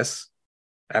bad. Yes,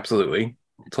 absolutely.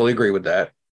 Totally agree with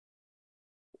that.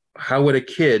 How would a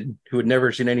kid who had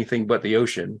never seen anything but the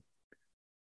ocean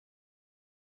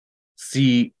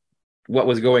see what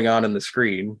was going on in the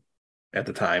screen at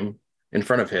the time in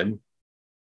front of him?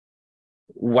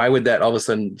 Why would that all of a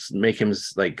sudden make him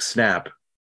like snap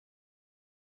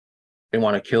and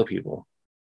want to kill people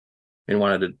and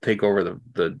wanted to take over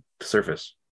the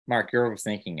surface? Mark, you're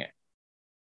overthinking it.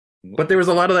 But there was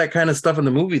a lot of that kind of stuff in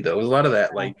the movie, though. There was a lot of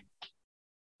that, like,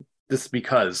 just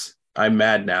because I'm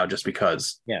mad now, just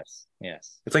because. Yes,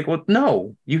 yes. It's like, well,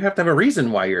 no, you have to have a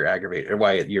reason why you're aggravated or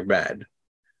why you're mad.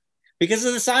 Because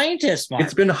of the scientists, Mark.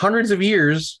 It's been hundreds of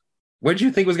years. What did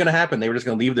you think was going to happen? They were just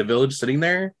going to leave the village sitting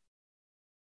there?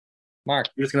 Mark.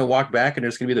 You're just going to walk back and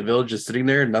there's going to be the village just sitting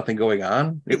there and nothing going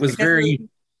on? It was Because very...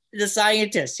 the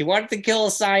scientists. He wanted to kill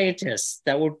a scientist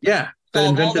that would Yeah, that solve all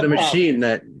invented the a machine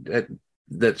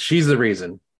that she's the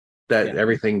reason that Yeah.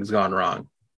 everything's gone wrong.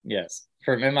 Yes,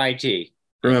 from MIT.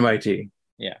 From MIT.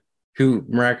 Yeah. Who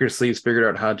miraculously has figured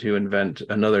out how to invent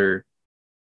another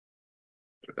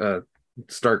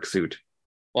Stark suit.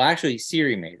 Well, actually,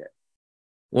 Siri made it,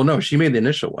 Well, no, she made the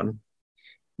initial one.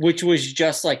 which was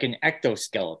just like an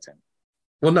ectoskeleton.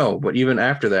 Well, no, but even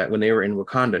after that, when they were in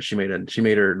Wakanda, she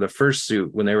made her the first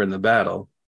suit when they were in the battle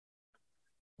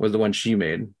was the one she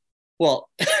made. Well,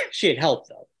 she had help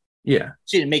though. Yeah.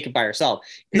 She didn't make it by herself.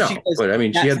 'Cause No, she goes, but I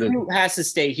mean, she that had the... suit has to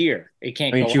stay here. It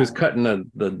can't. I mean, go she was out. cutting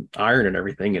the iron and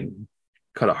everything and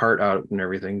cut a heart out and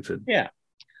everything to... Yeah.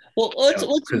 Well, let's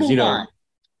because, move on.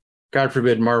 God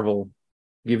forbid Marvel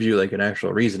gives you like an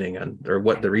actual reasoning on or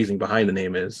what the reasoning behind the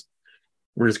name is.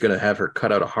 We're just going to have her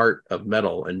cut out a heart of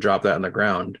metal and drop that on the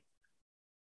ground.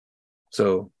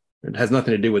 So it has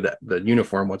nothing to do with the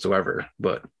uniform whatsoever.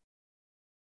 But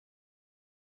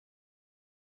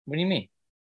What do you mean?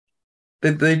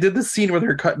 they did the scene with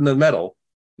her cutting the metal,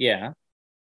 Yeah.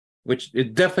 which is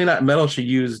definitely not metal she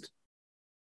used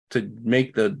to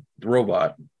make the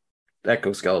robot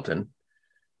exoskeleton. It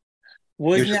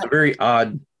was Wasn't just that, a very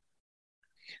odd...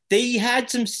 they had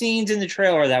some scenes in the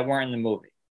trailer that weren't in the movie.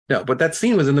 No, but that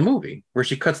scene was in the movie where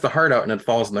she cuts the heart out and it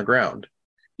falls on the ground.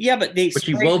 Yeah, but they. But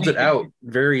she spray welds it painted- out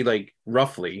very like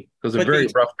roughly. It was a But very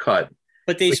they- rough cut.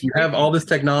 But they. Like, you spray have all this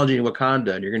painted- technology in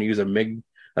Wakanda and you're going to use a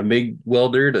MIG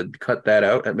welder to cut that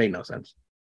out. That made no sense.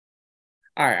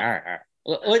 All right.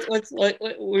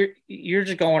 You're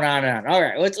just going on and on. All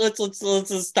right, let's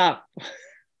just stop.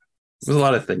 There's a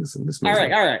lot of things in this movie.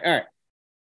 All right.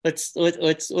 Let's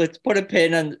put a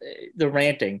pin on the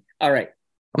ranting. All right.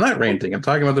 I'm not ranting. I'm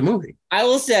talking about the movie. I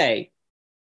will say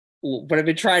what I've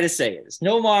been trying to say is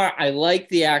Nomar. I like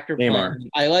the actor. Namor. playing-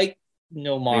 I like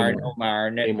Nomar.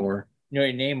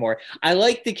 Namor. I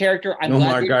like the character. I'm glad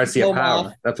Omar they didn't Garcia kill him Power.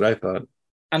 off. That's what I thought.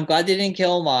 I'm glad they didn't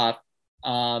kill him off.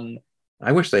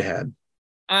 I wish they had.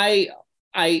 I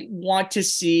want to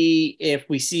see if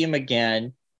we see him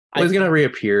again. Well, he's going to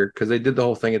reappear because they did the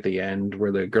whole thing at the end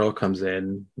where the girl comes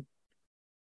in.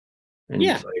 And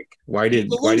Yeah. he's like, why did you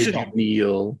delusional.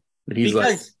 kneel? And he's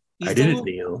like, I didn't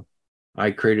kneel.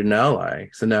 I created an ally.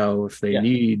 So now if they Yeah.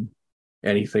 need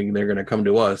anything, they're going to come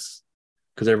to us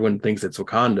because everyone thinks it's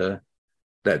Wakanda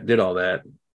that did all that.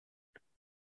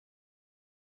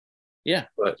 Yeah.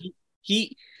 But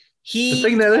He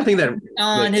the other thing that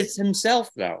on his himself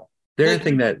though. the other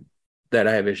thing that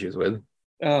I have issues with,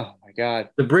 Oh my god.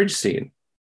 the bridge scene.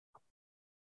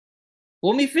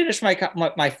 Let me finish my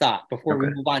thought before we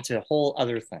Okay. move on to a whole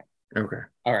other thing. Okay.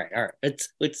 All right.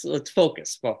 Let's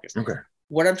focus. Okay.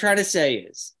 What I'm trying to say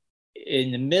is,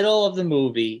 in the middle of the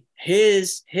movie,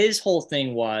 his whole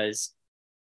thing was,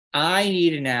 I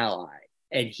need an ally,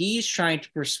 and he's trying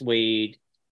to persuade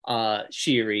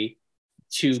Shiri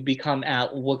to become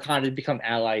Wakanda to become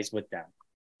allies with them,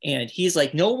 and he's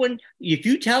like, no one. If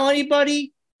you tell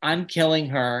anybody, I'm killing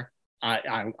her.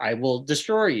 I will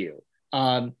destroy you.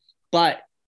 But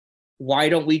why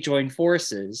don't we join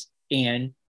forces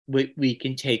and we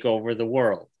can take over the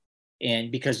world?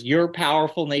 And because you're a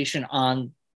powerful nation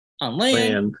on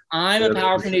land, I'm a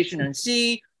powerful nation on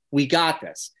sea, we got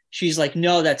this. She's like,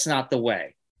 no, that's not the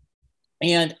way.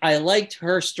 And I liked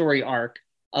her story arc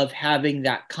of having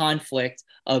that conflict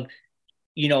of,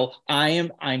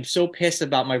 I'm so pissed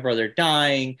about my brother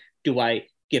dying. Do I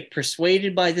get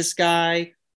persuaded by this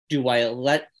guy? Do I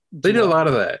let... They did a lot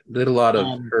of that. They did a lot of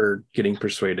her getting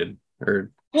persuaded.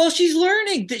 Or well, she's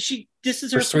learning that this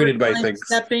is her persuaded first by time things.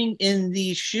 stepping in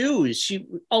these shoes. She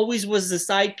always was the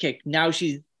sidekick. Now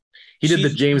he did the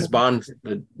James Bond.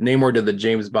 Namor did the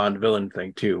James Bond villain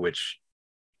thing too, which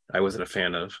I wasn't a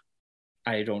fan of.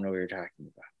 I don't know what you're talking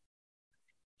about.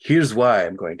 Here's why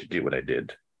I'm going to do what I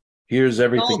did. Here's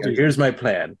everything. Here's my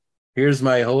plan. Here's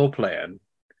my whole plan.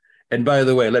 And by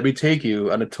the way, let me take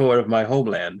you on a tour of my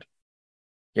homeland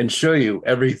and show you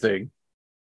everything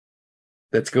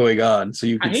that's going on, so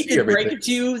you can see everything. I hate to break it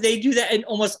to you, they do that in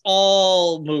almost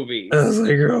all movies. I was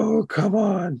like, oh, come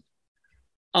on.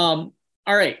 All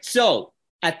right, so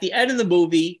at the end of the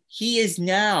movie, he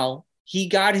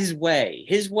got his way.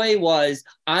 His way was,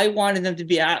 I wanted them to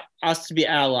be us to be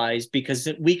allies because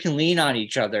we can lean on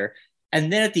each other.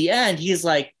 And then at the end, he's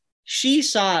like, she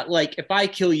saw like, if I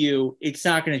kill you, it's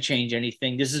not going to change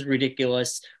anything. This is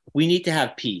ridiculous. We need to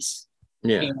have peace.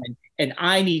 Yeah. And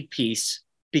I need peace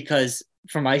because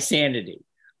for my sanity.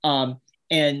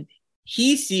 And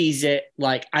he sees it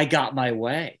like, I got my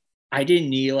way. I didn't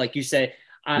need, like you said,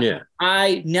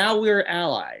 I now we're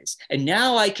allies and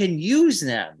now I can use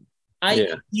them.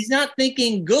 He's not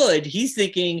thinking good. He's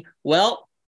thinking, well,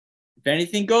 if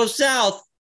anything goes south,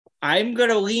 I'm going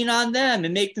to lean on them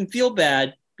and make them feel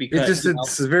bad because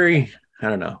it's very, I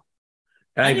don't know.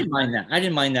 I didn't mind that. I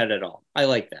didn't mind that at all. I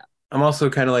like that. I'm also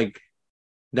kind of like,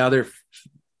 now they're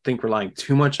relying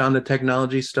too much on the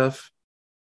technology stuff.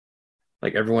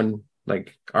 Like everyone,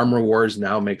 like Armor Wars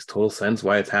now makes total sense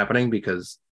why it's happening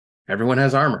because everyone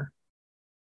has armor.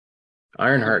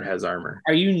 Ironheart has armor.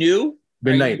 Are you new?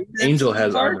 Midnight Angel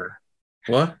has armor.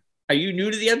 What? Are you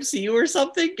new to the MCU or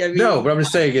something? I mean, no, but I'm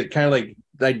just saying it kind of like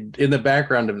in the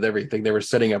background of everything, they were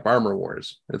setting up Armor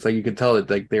Wars. It's like you could tell that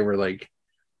like they were like,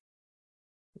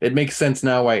 it makes sense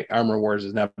now why Armor Wars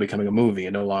is now becoming a movie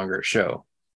and no longer a show.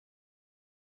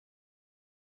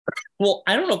 Well,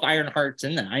 I don't know if Ironheart's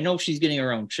in that. I know she's getting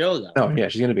her own show though. Oh yeah,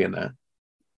 she's gonna be in that.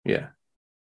 Yeah,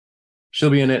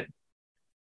 she'll be in it.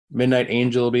 Midnight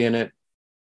Angel will be in it.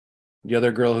 The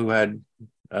other girl who had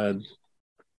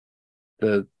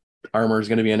the armor is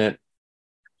gonna be in it.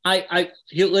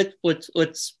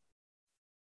 Let's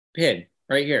pin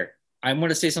right here. I'm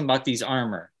gonna say something about these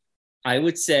armor. I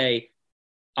would say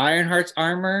Ironheart's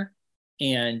armor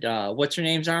and what's her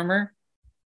name's armor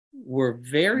were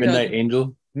very Midnight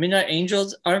Angel. Midnight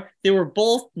Angels they were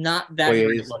both not that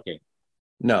great looking.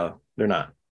 No, they're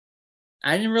not.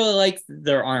 I didn't really like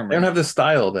their armor. They don't have the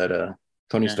style that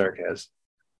Tony Stark has.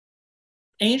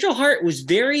 Angel Heart was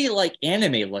very like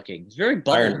anime looking. It was very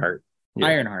bubbly. Ironheart. Yeah.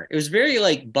 Ironheart. It was very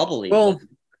like bubbly. Well,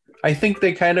 I think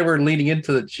they kind of were leading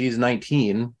into that she's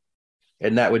 19,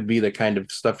 and that would be the kind of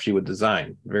stuff she would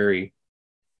design. Very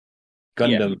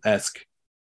Gundam-esque.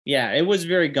 Yeah, it was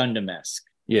very Gundam-esque.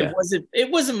 Yeah.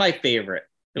 It wasn't my favorite.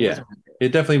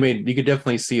 It definitely you could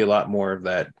definitely see a lot more of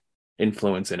that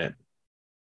influence in it.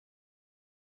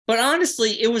 But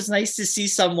honestly, it was nice to see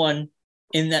someone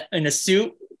in a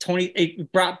suit.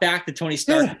 It brought back the Tony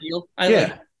Stark feel.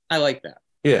 I like that.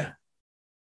 Yeah.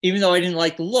 Even though I didn't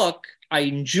like the look, I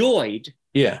enjoyed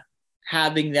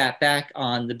having that back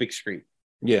on the big screen.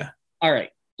 Yeah. All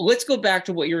right. Let's go back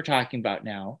to what you were talking about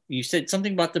now. You said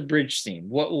something about the bridge scene.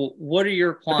 What are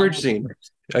your qualms? The bridge scene.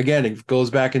 Again, it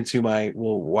goes back into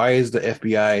why is the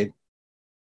FBI?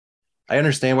 I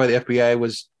understand why the FBI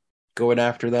was going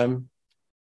after them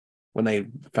when they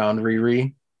found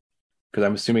Riri, because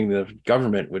I'm assuming the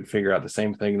government would figure out the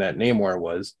same thing that Namor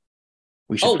was.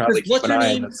 We should probably keep an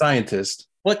eye on the scientist.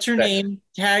 What's her name?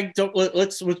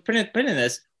 Let's put in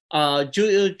this.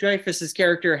 Julia Dreyfus's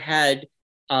character had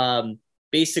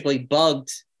basically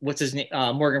bugged what's his name,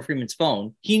 Morgan Freeman's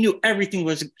phone. He knew everything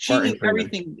was. She Martin knew Freeman.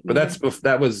 everything. But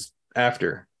that was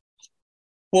after.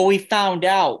 Well, we found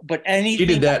out, but anything.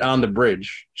 She did that on the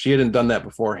bridge. She hadn't done that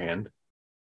beforehand.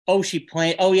 Oh, she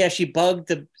bugged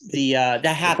that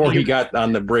happened before he got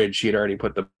on the bridge. She had already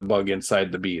put the bug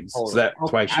inside the beads, so that's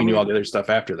why she knew all the other stuff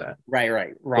after that.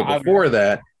 Right. But before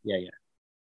that, yeah,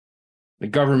 the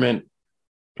government,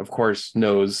 of course,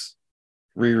 knows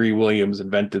Riri Williams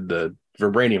invented the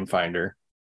vibranium finder.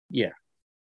 Yeah.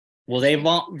 Well, they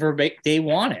want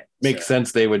it. Makes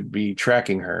sense. They would be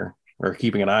tracking her or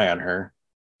keeping an eye on her,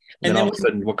 and then all of a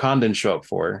sudden, Wakandans show up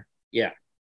for her. Yeah.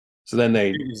 So then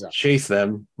they chase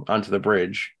them onto the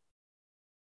bridge.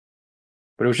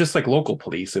 But it was just like local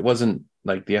police. It wasn't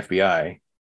like the FBI.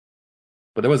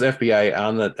 But there was FBI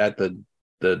at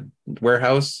the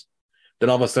warehouse. Then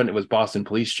all of a sudden it was Boston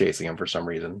police chasing him for some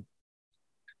reason.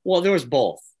 Well, there was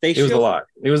both. It was a lot.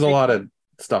 It was a lot of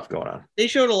stuff going on. They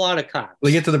showed a lot of cops.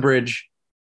 They get to the bridge.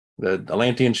 The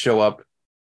Atlanteans show up.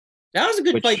 That was a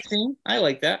good fight scene. I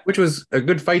like that. Which was a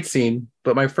good fight scene.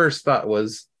 But my first thought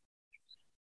was,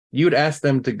 you'd ask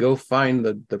them to go find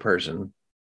the person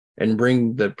and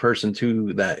bring the person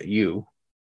to that you.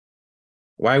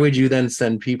 Why would you then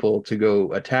send people to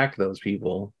go attack those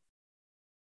people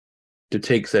to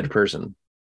take said person?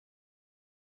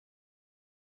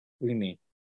 What do you mean?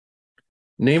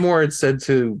 Namor had said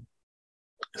to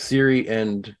Siri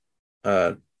and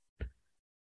the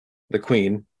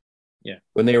Queen,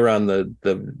 when they were on the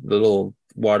little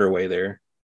waterway there,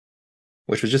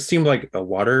 which was just seemed like a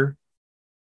water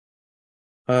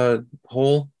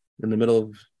hole in the middle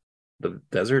of the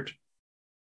desert,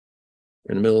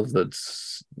 in the middle of the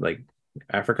like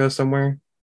Africa somewhere,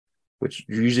 which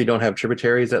usually don't have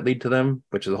tributaries that lead to them,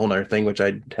 which is a whole other thing which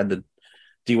I had to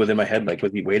deal with in my head. Like,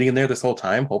 was he waiting in there this whole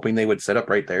time hoping they would set up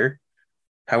right there,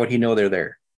 How would he know they're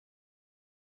there?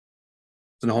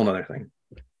 It's a whole nother thing.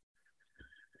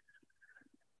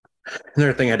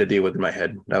 Another thing I had to deal with in my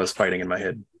head. I was fighting in my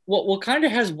head. Well, Wakanda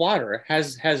has water,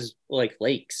 has like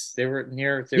lakes. They were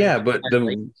near. Yeah, but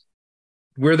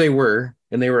where they were,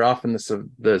 and they were off in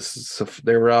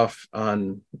they were off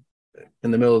on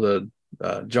in the middle of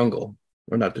the jungle,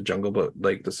 or not the jungle, but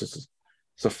like this is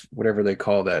whatever they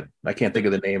call that. I can't think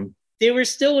of the name. They were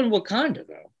still in Wakanda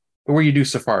though. Where you do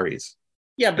safaris.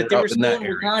 Yeah, but they were still in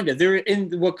Wakanda. They're in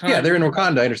Wakanda. Yeah, they're in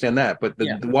Wakanda. I understand that, but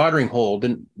the watering hole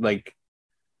didn't like.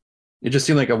 It just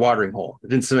seemed like a watering hole. It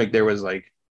didn't seem like there was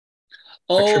like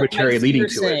a tributary leading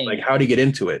to it. Like, how do you get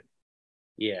into it?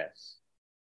 Yes.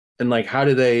 And like, how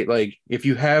do they like? If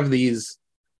you have these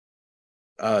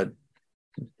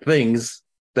things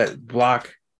that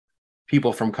block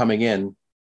people from coming in,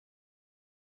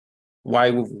 why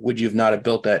would you not have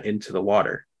built that into the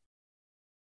water?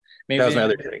 Maybe that was my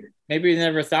other thing. Maybe they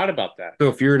never thought about that. So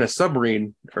if you're in a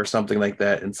submarine or something like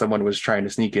that, and someone was trying to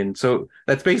sneak in, so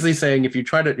that's basically saying if you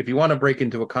want to break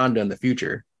into Wakanda in the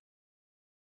future,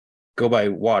 go by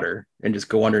water and just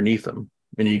go underneath them,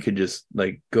 and you could just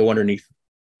like go underneath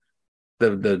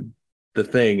the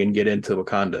thing and get into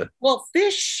Wakanda. Well,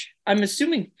 fish. I'm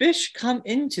assuming fish come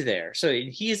into there, so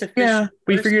he is a fish. Yeah,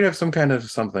 we figured out some kind of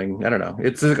something. I don't know.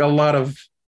 It's like a lot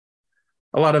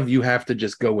of you have to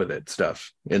just go with it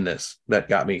stuff in this that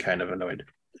got me kind of annoyed.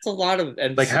 It's a lot of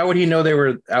like, how would he know they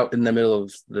were out in the middle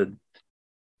of the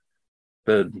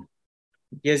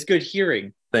he has good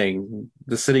hearing thing,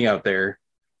 the sitting out there,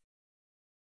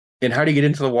 and how do you get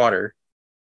into the water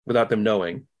without them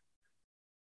knowing?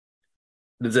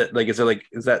 Is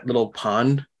that little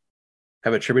pond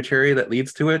have a tributary that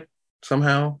leads to it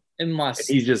somehow? It must.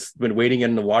 He's just been waiting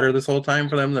in the water this whole time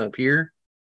for them to appear,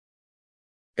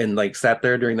 and like sat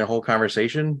there during their whole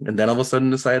conversation, and then all of a sudden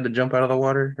decided to jump out of the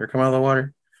water or come out of the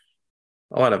water.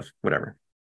 A lot of whatever.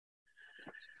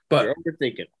 But you're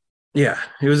overthinking. Yeah,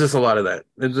 it was just a lot of that.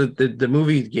 The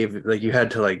movie gave, like, you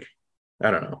had to, like,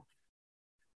 I don't know.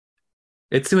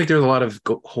 It seemed like there was a lot of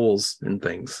holes in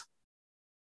things.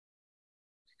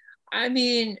 I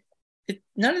mean,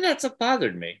 none of that stuff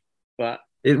bothered me, but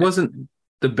it wasn't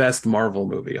the best Marvel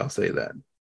movie. I'll say that.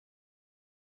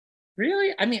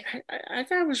 Really? I mean, I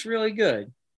thought it was really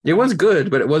good. It was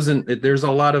good, but it wasn't. There's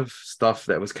a lot of stuff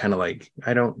that was kind of like,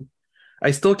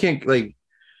 I still can't, like.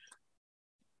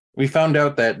 We found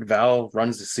out that Val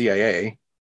runs the CIA,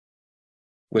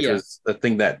 which was the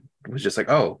thing that was just like,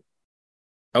 oh,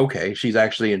 okay, she's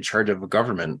actually in charge of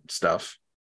government stuff.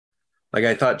 Like,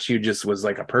 I thought she just was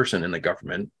like a person in the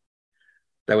government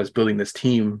that was building this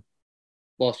team.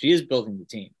 Well, she is building the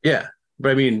team. Yeah,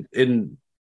 but I mean, in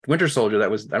Winter Soldier, I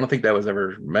don't think that was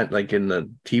ever meant, like, in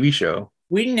the TV show.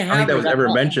 We didn't have. I don't think that was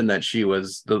ever mentioned that she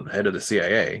was the head of the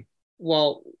CIA.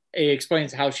 Well, it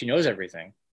explains how she knows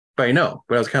everything. But I know,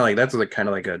 but I was kind of like, that's like kind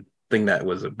of like a thing that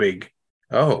was a big,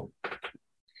 oh,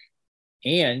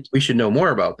 and we should know more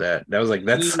about that. That was like,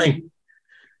 that's like,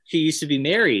 she used to be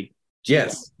married.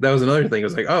 Yes, that was another thing. It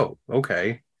was like, oh,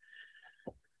 okay.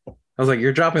 I was like,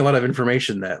 you're dropping a lot of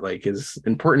information that, like, is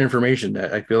important information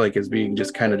that I feel like is being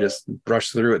just kind of just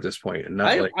brushed through at this point, and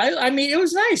not I mean, it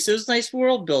was nice. It was nice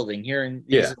world building here in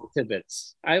these little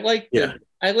tidbits. I like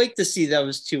to see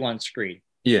those two on screen.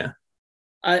 Yeah.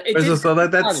 So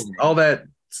that's all that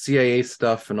CIA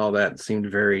stuff and all that seemed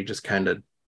very just kind of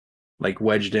like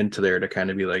wedged into there to kind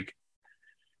of be like,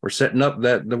 we're setting up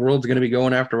that the world's going to be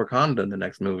going after Wakanda in the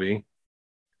next movie.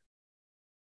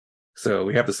 So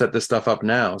we have to set this stuff up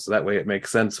now, so that way it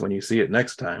makes sense when you see it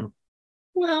next time.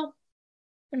 Well,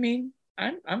 I mean,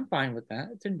 I'm fine with that.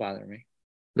 It didn't bother me.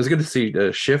 It was good to see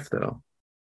Schiff, though,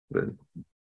 the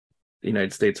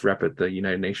United States rep at the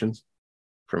United Nations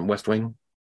from West Wing.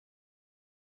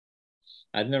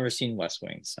 I've never seen West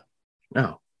Wing, so.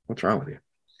 No, what's wrong with you?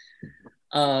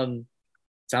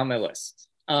 It's on my list.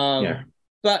 Yeah.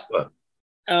 But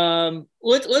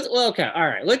let's okay, all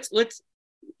right. Let's.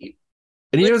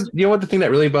 And you know what the thing that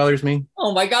really bothers me?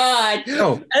 Oh my God!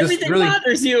 No, everything really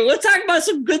bothers you. Let's talk about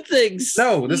some good things.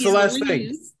 No, this is the last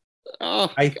thing.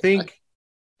 Oh, I think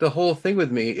the whole thing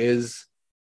with me is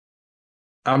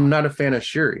I'm not a fan of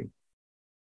Shuri.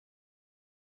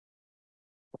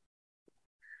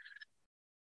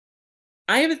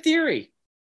 I have a theory.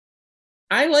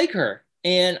 I like her,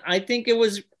 and I think it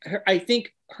was. I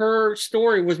think her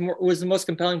story was the most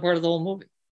compelling part of the whole movie.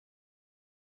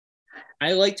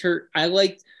 I liked her. I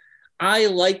liked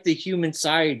the human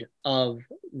side of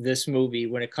this movie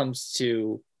when it comes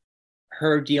to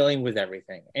her dealing with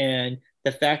everything, and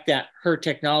the fact that her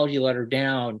technology let her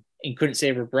down and couldn't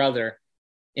save her brother,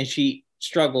 and she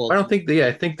struggled. I don't think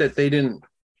I think that they didn't.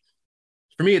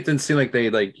 For me, it didn't seem like they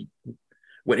like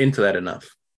went into that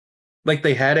enough. Like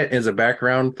they had it as a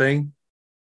background thing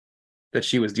that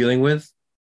she was dealing with,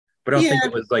 but I don't think Yeah,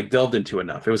 it was like delved into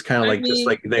enough. It was kind of I like just mean,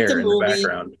 like it's a there in the movie.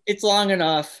 background. It's long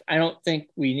enough. I don't think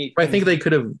we need. But I think they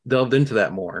could have delved into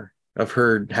that more of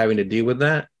her having to deal with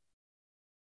that.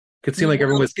 Could seem like What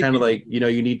everyone else was could kind of you like, do?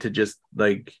 you need to just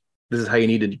like this is how you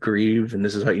need to grieve and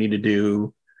this is how you need to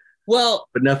do. Well,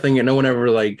 But nothing, and no one ever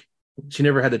like she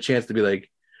never had the chance to be like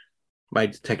my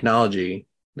technology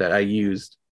that I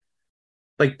used.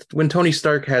 Like when Tony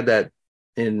Stark had that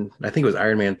in I think it was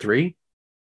Iron Man 3,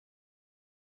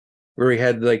 where he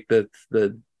had like the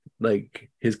like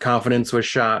his confidence was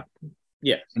shot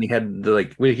yeah, and he had the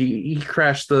like he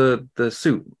crashed the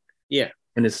suit yeah,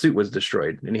 and his suit was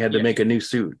destroyed and he had to yeah, make a new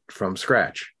suit from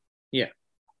scratch. yeah.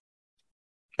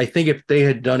 I think if they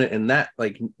had done it in that,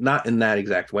 like not in that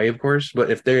exact way, of course, but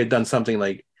if they had done something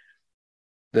like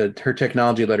her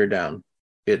technology let her down,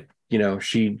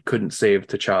 she couldn't save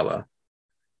T'Challa.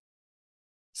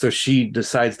 So she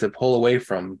decides to pull away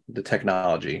from the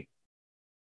technology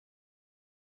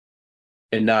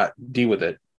and not deal with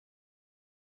it,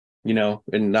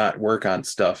 and not work on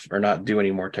stuff or not do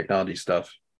any more technology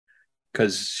stuff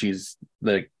because she's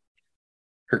like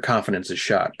her confidence is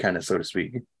shot, kind of, so to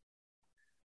speak.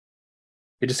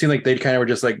 It just seemed like they kind of were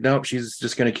just like, nope, she's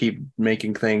just going to keep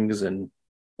making things. And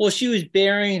Well, she was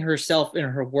burying herself in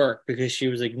her work because she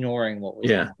was ignoring what was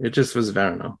yeah, going. it just was, I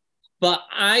don't know. But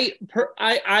I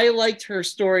liked her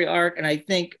story arc, and I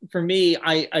think for me,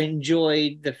 I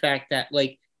enjoyed the fact that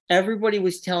like everybody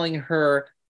was telling her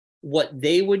what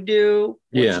they would do,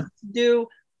 what she Yeah. would do,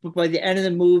 but by the end of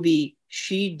the movie,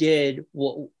 she did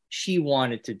what she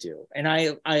wanted to do, and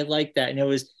I liked that. And it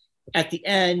was at the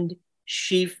end,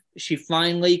 she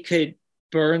finally could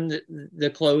burn the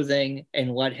clothing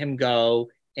and let him go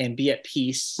and be at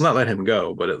peace. Not let him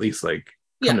go, but at least like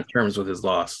come Yeah. to terms with his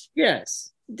loss.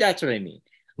 Yes, that's what I mean.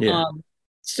 Yeah.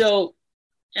 So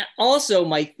also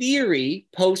my theory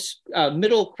post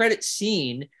middle credit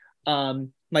scene,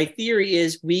 my theory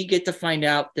is we get to find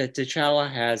out that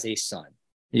T'Challa has a son,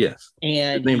 Yes.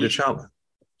 and His name T'Challa.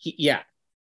 yeah,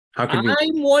 How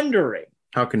convenient.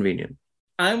 How convenient.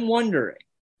 I'm wondering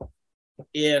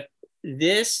if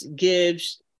this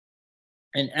gives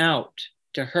an out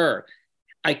to her.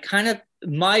 I kind of,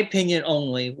 my opinion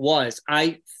only was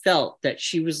I felt that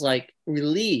she was like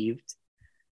relieved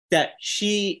that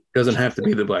Doesn't have to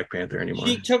be the Black Panther anymore.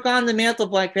 she took on the mantle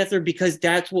of Black Panther because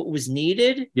that's what was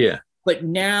needed. Yeah. But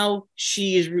now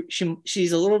she's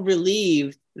a little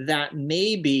relieved that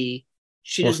maybe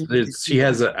she Well, doesn't. she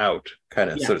has an out, kind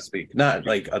of, so to Yes. speak. Not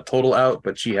like a total out,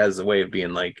 but she has a way of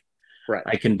being like, Right.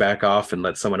 I can back off and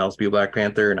let someone else be Black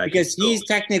Panther, and I Because can he's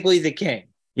technically the king.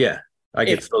 yeah, I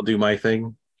can If- still do my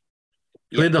thing.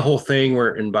 Yeah. We had the whole thing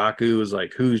where M'Baku was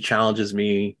like, "Who challenges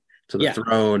me to the Yeah.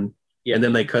 throne?" Yeah. And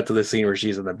then they cut to the scene where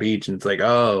she's on the beach, and it's like,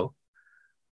 "Oh,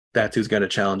 that's who's going to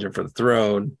challenge him for the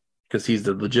throne because he's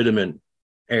the legitimate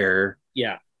heir."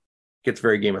 Yeah. Gets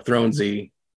very Game of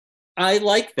Thronesy. I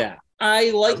like that.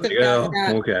 I like the fact oh,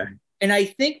 that, okay, and I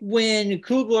think when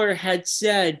Coogler had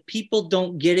said people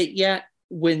don't get it yet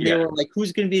when they Yeah. were like,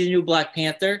 who's going to be the new Black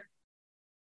Panther?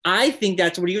 I think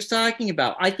that's what he was talking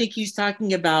about. I think he's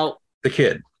talking about the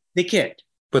kid. the kid.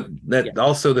 But that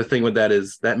also the thing with that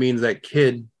is that means that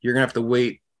kid you're gonna have to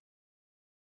wait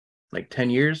like 10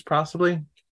 years possibly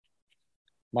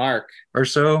Mark, or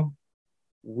so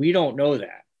we don't know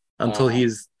that. until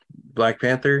he's Black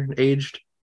Panther aged.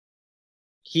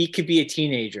 He could be a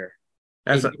teenager.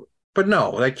 But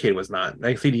no, that kid was not.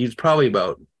 I think he's probably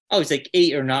about Oh, he's like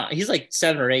 8 or 9. He's like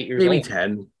 7 or 8 years maybe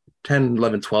old. 10,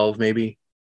 11, 12 maybe.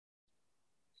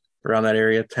 Around that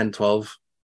area, 10, 12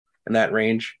 in that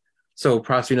range. So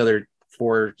possibly another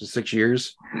 4 to 6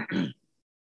 years.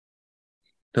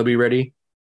 He'll be ready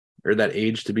or that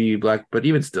age to be Black, but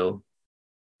even still,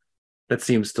 that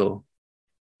seems still.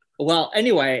 Well,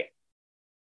 anyway,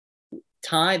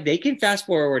 time, they can fast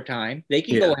forward time. They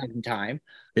can go ahead in time.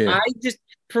 Yeah. I just,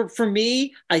 for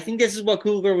me, I think this is what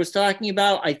Coogler was talking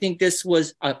about. I think this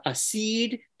was a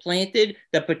seed planted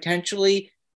that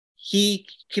potentially he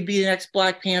could be the next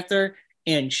Black Panther,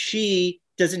 and she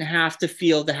doesn't have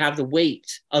to have the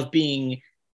weight of being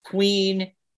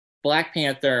Queen, Black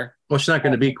Panther. Well, she's not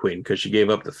going to be queen because she gave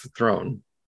up the throne.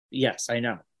 Yes, I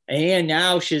know. And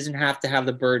now she doesn't have to have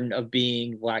the burden of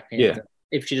being Black Panther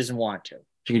if she doesn't want to.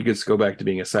 She could just go back to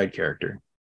being a side character.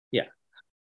 Yeah.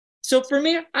 So for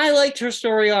me, I liked her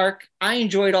story arc. I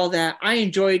enjoyed all that. I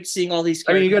enjoyed seeing all these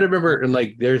I mean, you characters. got to remember, and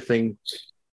like their thing,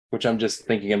 which I'm just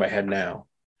thinking in my head now,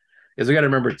 is we got to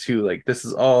remember too, like this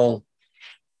is all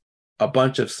a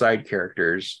bunch of side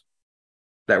characters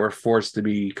that were forced to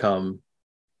become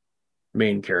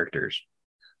main characters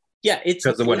Yeah, it's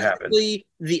because of what happened. basically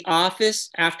The Office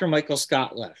after Michael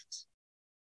Scott left.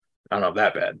 I don't know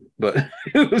that bad, but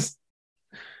it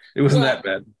wasn't that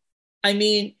bad. I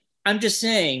mean, I'm just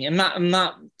saying. I'm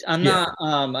Yeah.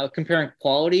 not comparing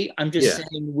quality. I'm just Yeah.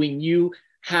 saying when you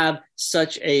have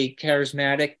such a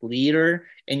charismatic leader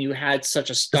and you had such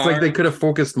a It's star. like they could have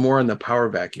focused more on the power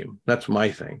vacuum. That's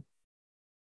my thing.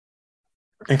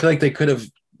 I feel like they could have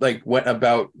like went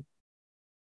about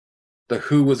the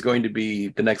who was going to be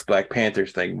the next Black Panther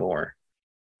thing more.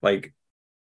 Like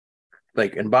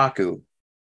M'Baku.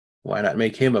 Why not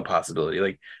make him a possibility?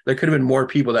 Like there could have been more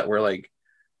people that were like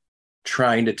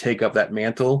trying to take up that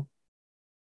mantle.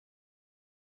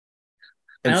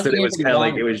 Instead, it was kind of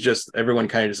like it was just everyone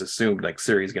kind of just assumed like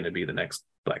Shuri's going to be the next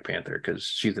Black Panther because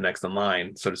she's the next in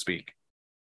line, so to speak.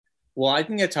 Well, I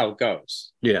think that's how it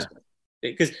goes. Yeah.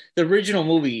 Because the original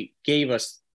movie gave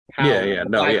us how Yeah.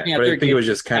 No, Black yeah. Panther But I think it was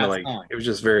gave just kind of us like on. it was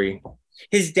just very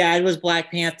His dad was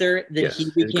Black Panther, then yes, he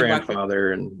his became Black Panther.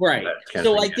 grandfather and Right. that kind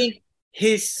So of I thing. think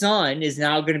his son is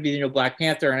now going to be the new Black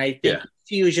Panther, and I think Yeah.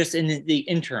 he was just in the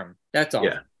interim. That's all.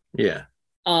 Yeah.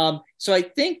 So I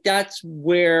think that's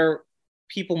where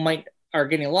people are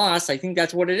getting lost. I think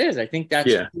that's what it is. I think that's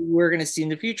who we're going to see in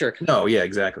the future. No, yeah,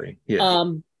 exactly.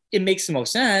 Yeah. It makes the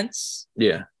most sense.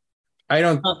 Yeah. I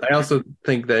also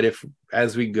think that if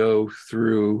as we go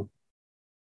through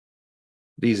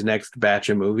these next batch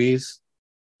of movies,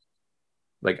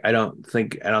 like I don't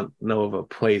know of a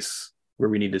place where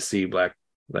we need to see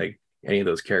any of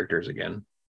those characters again.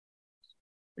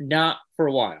 Not for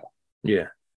a while. Yeah.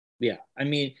 I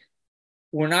mean,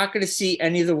 we're not going to see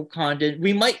any of the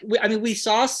Wakandan. We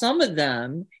saw some of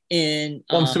them in.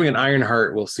 Well, I'm assuming in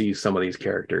Ironheart we'll see some of these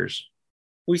characters.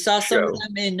 We saw some of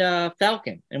them in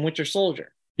Falcon and Winter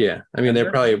Soldier. Yeah, I mean, they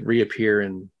probably reappear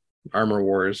in Armor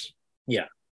Wars. Yeah.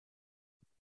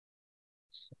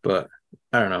 But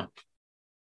I don't know.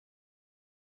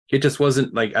 It just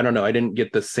wasn't like, I don't know. I didn't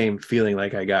get the same feeling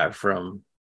like I got from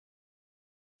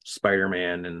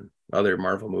Spider-Man and other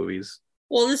Marvel movies.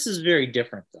 Well, this is very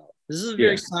different, though. This is a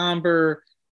very somber.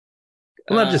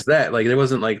 Well, not just that. Like, there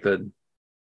wasn't like I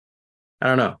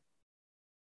don't know.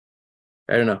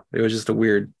 It was just a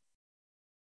weird,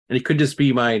 and it could just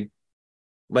be my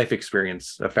life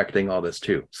experience affecting all this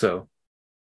too. So,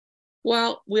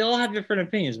 well, we all have different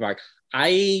opinions, Mark.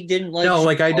 I didn't like. No,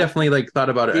 like I definitely like thought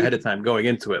about it ahead of time going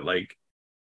into it. Like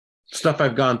stuff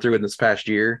I've gone through in this past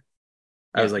year,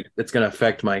 I was like, it's going to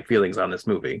affect my feelings on this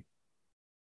movie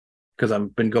because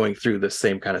I've been going through the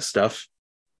same kind of stuff.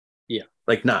 Yeah,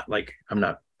 like not like I'm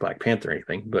not Black Panther or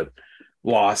anything, but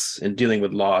loss and dealing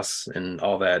with loss and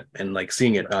all that, and like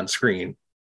seeing it on screen.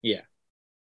 Yeah,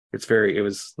 it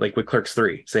was like with Clerks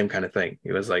 3, same kind of thing.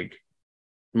 It was like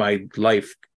my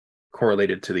life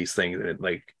correlated to these things, and it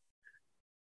like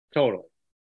totally.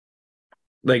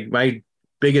 Like my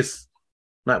biggest,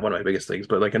 not one of my biggest things,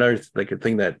 but like another like a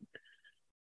thing that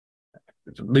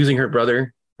losing her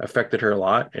brother affected her a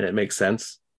lot, and it makes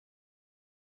sense.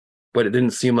 But it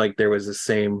didn't seem like there was the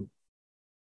same,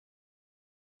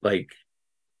 like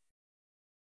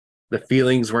the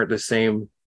feelings weren't the same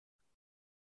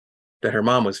that her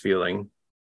mom was feeling.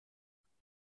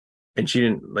 And she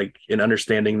didn't like in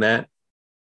understanding that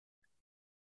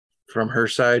from her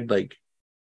side, like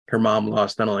her mom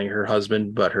lost not only her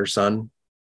husband, but her son.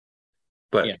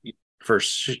 But for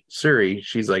Shuri,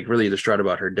 she's like really distraught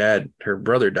about her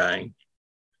brother dying,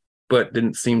 but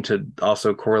didn't seem to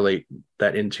also correlate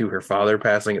that into her father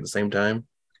passing at the same time.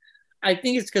 I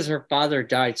think it's because her father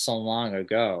died so long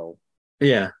ago.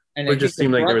 Yeah. And it just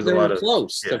seemed like there was a lot of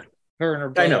close to her and her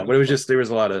brother. I know, but it was just there was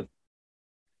a lot of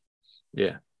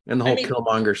and the whole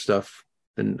Killmonger stuff.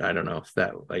 And I don't know if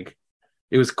that like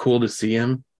it was cool to see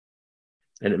him,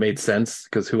 and it made sense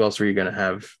because who else were you going to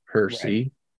have her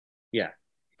see? Yeah,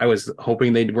 I was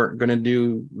hoping they weren't going to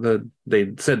do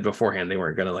they said beforehand they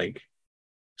weren't going to like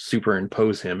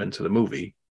superimpose him into the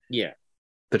movie. Yeah,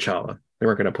 T'Challa. They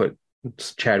weren't going to put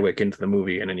Chadwick into the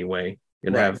movie in any way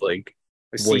and have like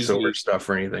voiceover stuff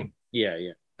or anything. Yeah.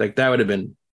 Like that would have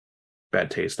been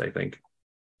bad taste, I think.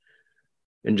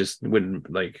 And just would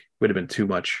have been too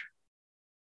much.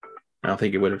 I don't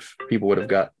think people would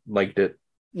have liked it.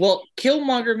 Well,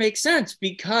 Killmonger makes sense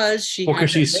because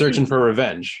because she's searching for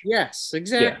revenge. Yes,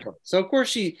 exactly. Yeah. So of course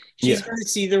she's going to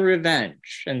see the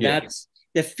revenge, and that's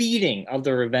the feeding of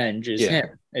the revenge is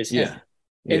him. Him.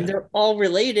 And they're all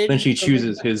related. Then she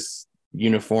chooses his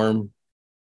uniform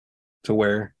to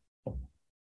wear.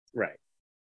 Right.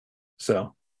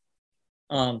 So.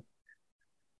 What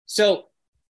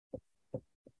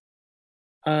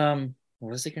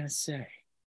was I going to say?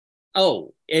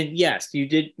 Oh, and yes, you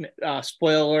did.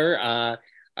 Spoiler: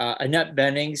 Annette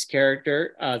Bening's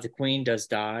character, the Queen, does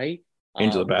die.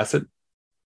 Angela Bassett,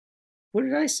 What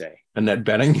did I say? Annette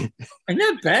Bening.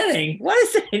 Annette Bening. What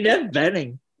is that? Annette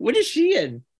Bening? What is she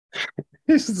in?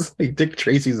 This is like Dick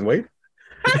Tracy's wife.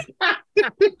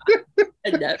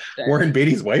 Annette Bening. Warren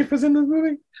Beatty's wife was in this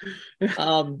movie.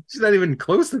 Um, She's not even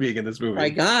close to being in this movie. my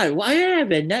God, why did I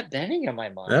have Annette Bening in my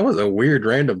mind? That was a weird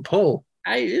random pull.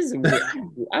 This is weird.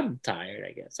 I'm tired,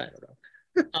 I guess. I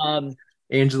don't know.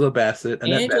 Angela Bassett,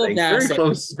 Annette Angela Bening,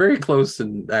 Bassett. very close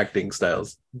in acting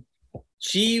styles.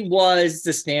 She was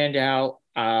the standout.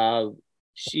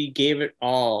 She gave it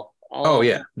all. Oh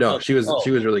yeah, no, she was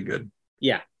really good.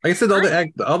 Yeah. Like I said,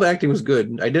 all the acting was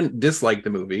good. I didn't dislike the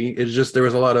movie. It's just there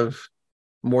was a lot of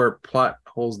more plot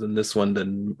holes than this one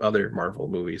than other Marvel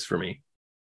movies for me.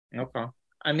 Okay.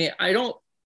 I mean, I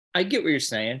get what you're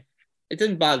saying. It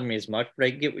doesn't bother me as much, but I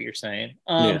get what you're saying.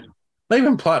 Yeah. Not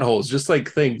even plot holes, just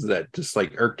like things that just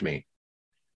like irked me.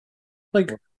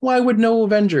 Like, why would no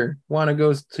Avenger want to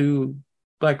go to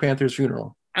Black Panther's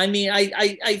funeral? I mean,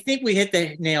 I think we hit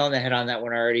the nail on the head on that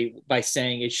one already by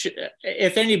saying it should.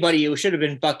 If anybody, it should have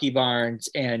been Bucky Barnes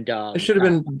and It should have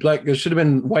been It should have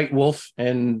been White Wolf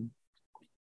and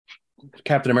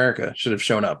Captain America should have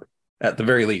shown up at the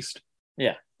very least.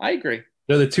 Yeah, I agree.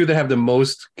 They're the two that have the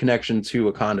most connection to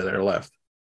Wakanda that are left,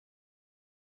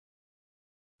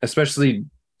 especially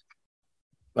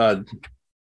Winter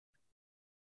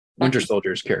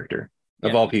Soldier's character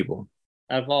of all people.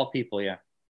 Of all people, yeah.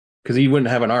 Because he wouldn't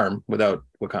have an arm without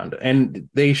Wakanda. And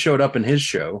they showed up in his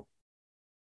show.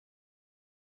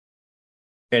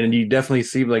 And you definitely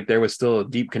see like there was still a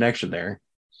deep connection there.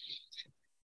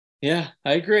 Yeah,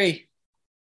 I agree.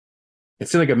 It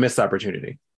seemed like a missed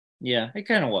opportunity. Yeah, it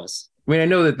kind of was. I mean, I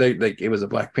know that it was a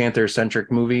Black Panther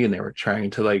centric movie and they were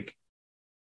trying to like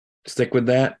stick with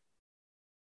that.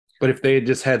 But if they had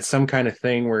just had some kind of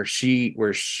thing where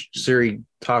Shuri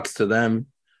talks to them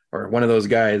or one of those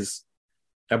guys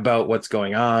about what's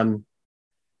going on,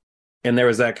 and there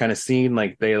was that kind of scene,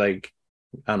 like they like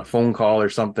on a phone call or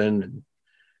something, and,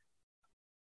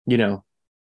 you know,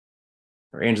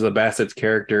 or Angela Bassett's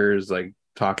characters like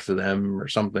talks to them or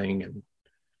something, and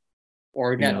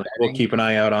Or we'll keep an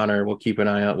eye out on her. We'll keep an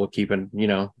eye out. We'll keep an,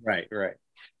 right,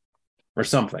 or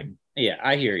something. Yeah,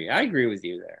 I hear you. I agree with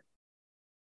you there.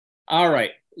 All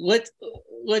right, let's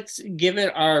give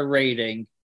it our rating.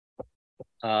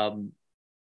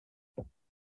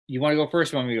 You want to go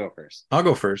first? Or want me to go first? I'll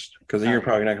go first because you're Alright.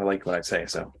 probably not gonna like what I say,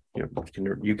 so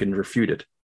you can refute it.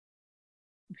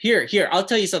 Here. I'll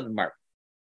tell you something, Mark.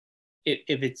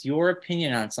 If it's your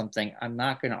opinion on something, I'm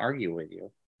not going to argue with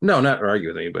you. No, not argue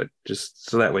with me, but just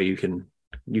so that way you can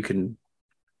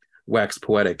wax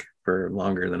poetic for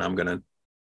longer than I'm gonna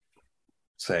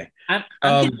say. I'm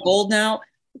getting old now.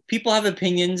 People have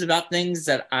opinions about things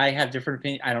that I have different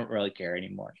opinions. I don't really care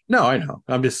anymore. No, I know.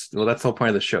 That's the whole point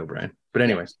of the show, Brian. But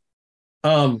anyways,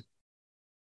 like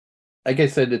I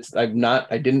said,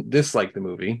 I didn't dislike the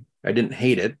movie. I didn't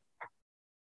hate it.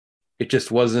 It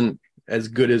just wasn't as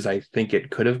good as I think it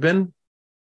could have been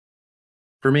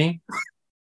for me.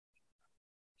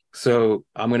 So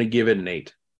I'm going to give it an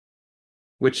 8,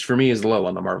 which for me is low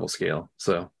on the Marvel scale.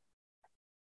 So,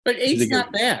 But 8's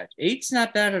not bad. 8's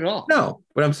not bad at all. no,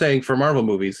 but I'm saying for Marvel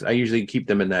movies, I usually keep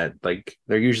them in that, like,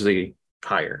 they're usually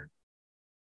higher.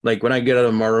 Like when I get out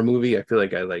of a Marvel movie, I feel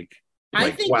like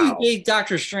I think wow. you gave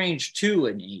Doctor Strange 2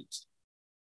 an 8.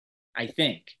 I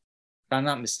think, if I'm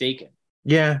not mistaken.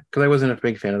 Yeah, because I wasn't a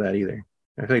big fan of that either.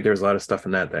 I feel like there was a lot of stuff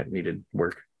in that needed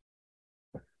work.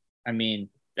 I mean,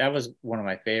 that was one of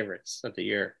my favorites of the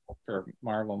year for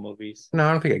Marvel movies. No,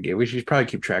 I don't think I gave. We should probably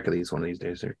keep track of these one of these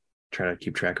days, or try to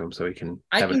keep track of them so we can.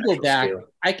 I can go back.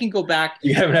 I can go back.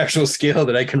 You have an actual scale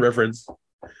that I can reference.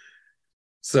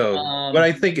 So, but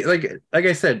I think, like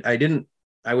I said,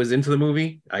 I was into the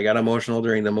movie. I got emotional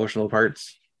during the emotional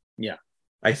parts. Yeah.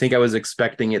 I think I was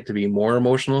expecting it to be more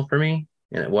emotional for me,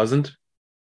 and it wasn't.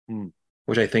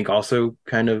 Which I think also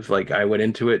kind of like I went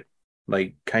into it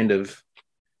like kind of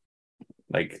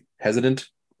like hesitant.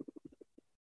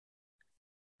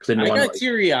 I got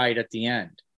teary-eyed at the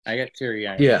end.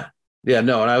 Yeah.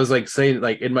 No, and I was like saying,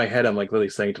 like in my head, I'm like literally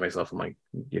saying to myself, I'm like,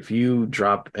 if you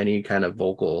drop any kind of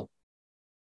vocal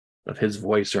of his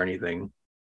voice or anything,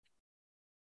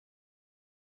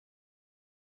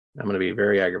 I'm going to be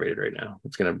very aggravated right now.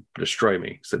 It's going to destroy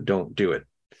me. So don't do it.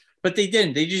 But they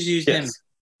didn't. They just used him.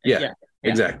 Yeah,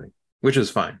 exactly. Which is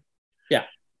fine. Yeah.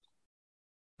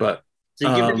 But so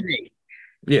you give it an 8.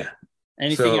 Yeah.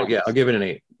 Anything else? Yeah, I'll give it an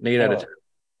 8. An 8 out of 10.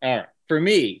 All right. For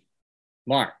me,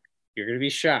 Mark, you're going to be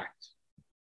shocked.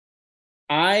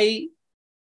 I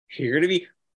you're gonna be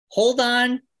hold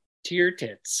on to your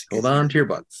tits. Hold on to your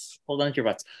butts. Hold on to your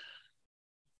butts.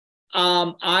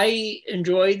 I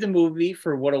enjoyed the movie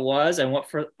for what it was. I went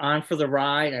for the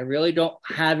ride. I really don't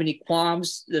have any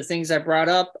qualms. The things I brought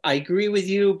up, I agree with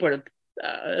you, but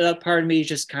that part of me is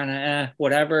just kind of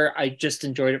whatever. I just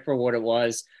enjoyed it for what it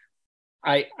was.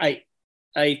 I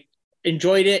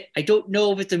enjoyed it. I don't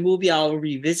know if it's a movie I'll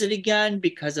revisit again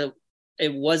because it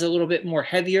was a little bit more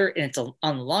heavier and it's on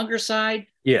the longer side.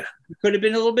 Yeah, It could have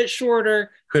been a little bit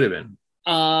shorter. could have been.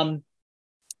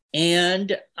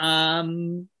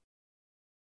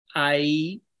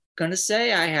 I gonna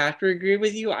say I have to agree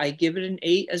with you. I give it an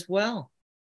 8 as well.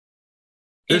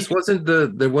 This wasn't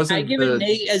the. There wasn't. I give it an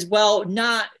 8 as well.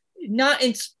 Not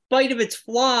in spite of its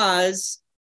flaws,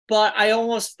 but I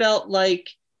almost felt like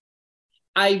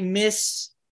I miss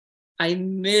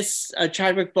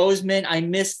Chadwick Boseman. I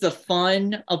miss the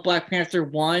fun of Black Panther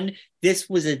 1. This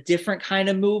was a different kind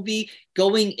of movie.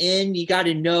 Going in, you got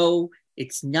to know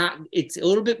it's a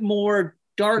little bit more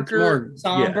darker,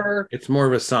 somber. Yeah, it's more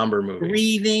of a somber movie.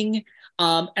 Grieving.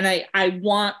 And I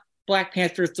want Black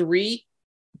Panther 3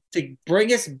 to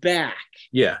bring us back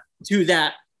Yeah. to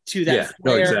that Yeah.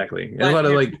 No, exactly. And a lot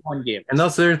of like, game. and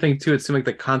that's the other thing too. It seemed like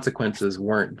the consequences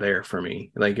weren't there for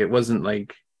me. Like it wasn't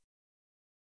like,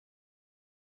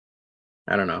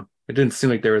 I don't know. It didn't seem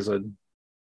like there was a.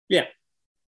 Yeah.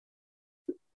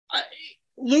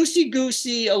 Loosey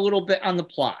goosey a little bit on the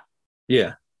plot.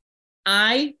 Yeah.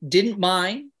 I didn't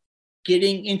mind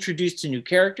getting introduced to new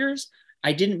characters.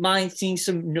 I didn't mind seeing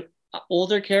some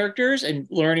older characters and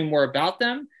learning more about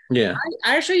them. Yeah.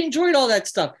 I actually enjoyed all that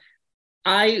stuff.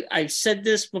 I said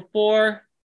this before,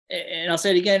 and I'll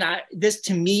say it again. This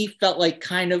to me felt like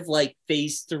kind of like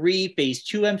phase 3, phase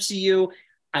 2 MCU.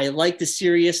 I like the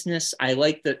seriousness. I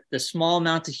like the small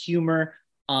amount of humor.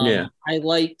 Yeah. I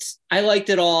liked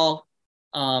it all.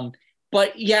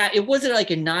 But yeah, it wasn't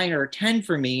like a 9 or a 10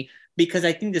 for me because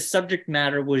I think the subject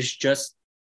matter was just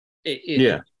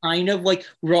kind of like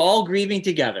we're all grieving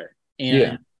together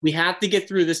and we have to get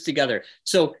through this together.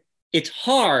 So it's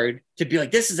hard to be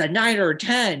like, this is a 9 or a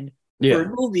 10 for a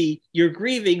movie. You're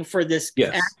grieving for this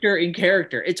actor and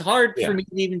character. It's hard for me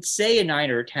to even say a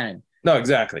 9 or a 10. No,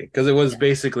 exactly. Because it was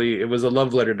basically, it was a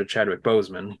love letter to Chadwick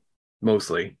Boseman,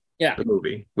 mostly. Yeah. The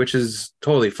movie, which is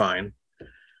totally fine.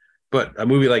 But a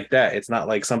movie like that, it's not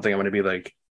like something I'm going to be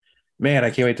like, man, I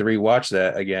can't wait to rewatch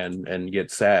that again and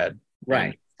get sad.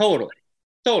 Right. Totally.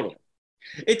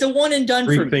 It's a one and done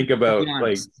for me. Think about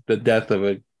like the death of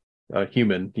a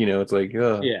human, it's like,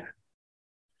 yeah.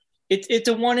 It's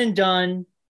a one and done.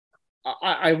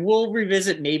 I will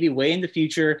revisit maybe way in the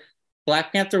future.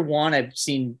 Black Panther 1, I've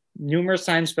seen numerous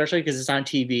times, especially because it's on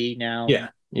TV now.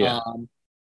 Yeah.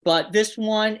 But this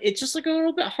one, it's just like a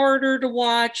little bit harder to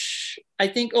watch. I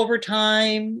think over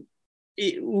time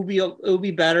it will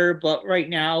be better. But right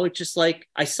now, it's just like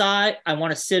I saw it. I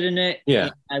want to sit in it. Yeah.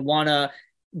 I want to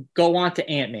go on to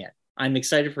Ant-Man. I'm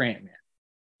excited for Ant-Man.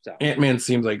 So Ant-Man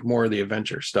seems like more of the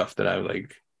adventure stuff that I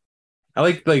like. I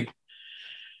like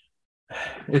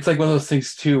it's like one of those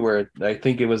things too where I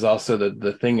think it was also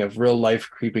the thing of real life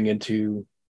creeping into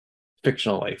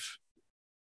fictional life.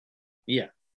 Yeah.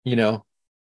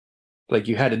 Like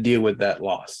you had to deal with that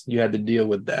loss. You had to deal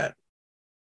with that.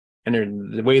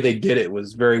 And the way they did it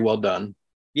was very well done.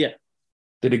 Yeah.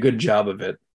 Did a good job of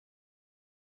it.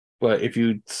 But if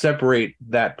you separate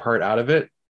that part out of it,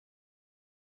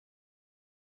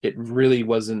 it really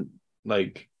wasn't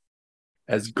like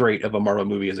as great of a Marvel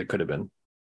movie as it could have been.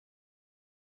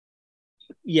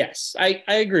 Yes, I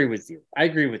agree with you. I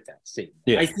agree with that statement.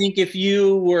 Yeah. I think if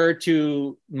you were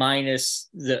to minus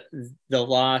the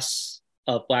loss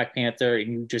of Black Panther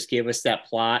and you just gave us that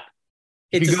plot,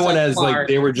 If you go in as like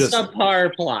they were just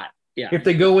subpar plot. Yeah.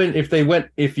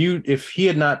 If he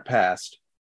had not passed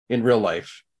in real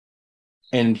life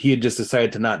and he had just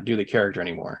decided to not do the character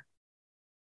anymore,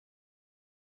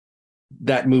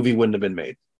 that movie wouldn't have been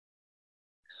made.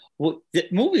 Well, the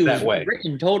movie was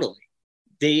written totally.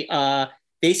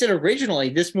 They said originally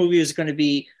this movie was going to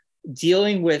be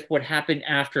dealing with what happened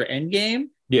after Endgame.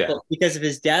 Yeah. But because of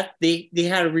his death, they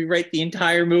had to rewrite the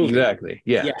entire movie. Exactly.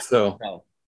 Yeah. So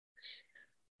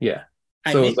yeah.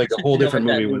 So it's like a whole different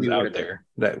movie was out there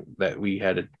that we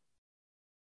had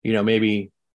to,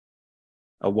 maybe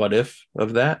a what if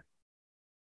of that.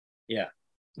 Yeah.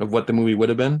 Of what the movie would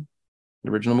have been, the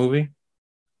original movie.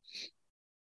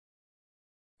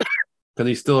 Because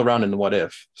he's still around in the what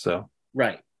if, so.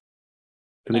 Right.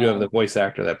 Because they do have the voice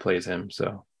actor that plays him,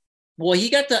 so. Well, he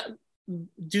got to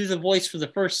do the voice for the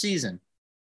first season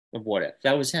of What If.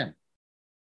 That was him.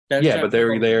 Yeah, but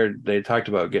they talked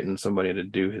about getting somebody to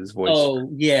do his voice. Oh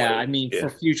yeah, I mean Yeah. for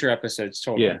future episodes,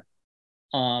 totally. Yeah.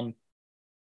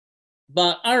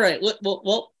 But all right,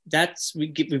 well, that's we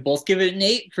both give it an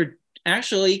 8 for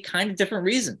actually kind of different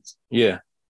reasons. Yeah.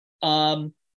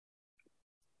 But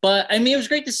I mean, it was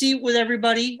great to see with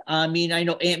everybody. I mean, I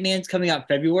know Ant-Man's coming out in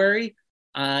February.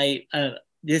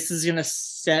 This is gonna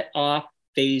set off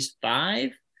Phase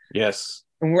 5. Yes.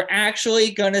 And we're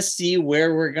actually gonna see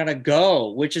where we're gonna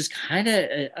go, which is kind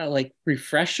of like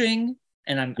refreshing.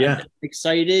 And I'm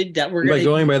excited that we're By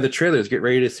going by the trailers, get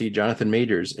ready to see Jonathan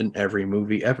Majors in every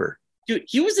movie ever. Dude,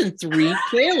 he was in 3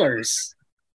 trailers.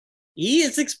 He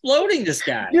is exploding, this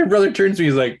guy. Your brother turns to me,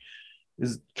 he's like,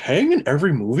 is Kang in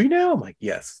every movie now? I'm like,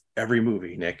 yes, every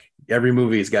movie, Nick. Every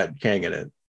movie's got Kang in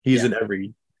it. He's in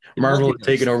every. Marvel has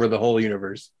taken over the whole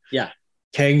universe. Yeah.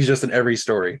 Kang's just in every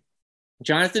story.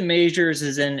 Jonathan Majors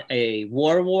is in a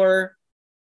World War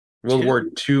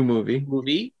II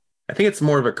movie. I think it's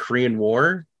more of a Korean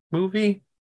War movie.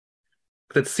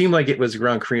 But it seemed like it was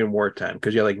around Korean War time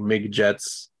because you had like MiG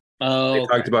jets. Oh, they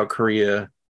talked about Korea.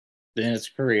 Then it's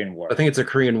Korean War. I think it's a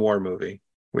Korean War movie,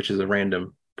 which is a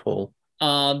random pull.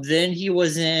 Then he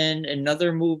was in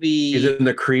another movie. He's in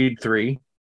the Creed 3.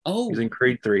 Oh, he's in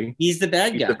Creed 3. He's the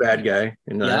bad guy. He's the bad guy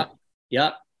in that.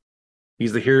 Yep.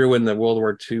 He's the hero in the World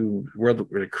War II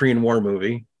Korean War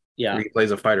movie. Yeah. Where he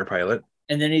plays a fighter pilot.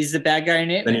 And then he's the bad guy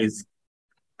in it. Then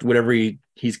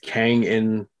he's Kang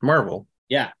in Marvel.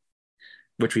 Yeah.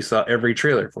 Which we saw every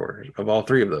trailer for of all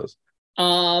 3 of those.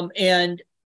 And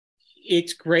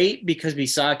it's great because we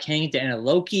saw Kang at the end of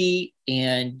Loki,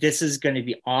 and this is going to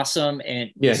be awesome. And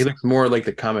yeah, he looks more like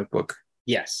the comic book.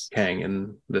 Yes. Kang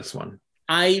in this one.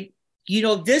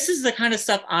 This is the kind of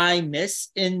stuff I miss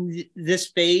in this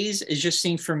phase, is just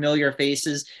seeing familiar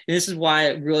faces. And this is why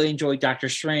I really enjoyed Doctor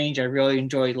Strange. I really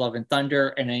enjoyed Love and Thunder,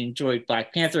 and I enjoyed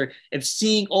Black Panther. Of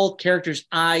seeing old characters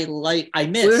I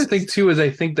miss. The other thing too is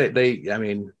I think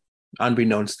that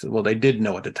unbeknownst to, they did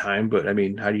know at the time, but I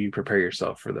mean, how do you prepare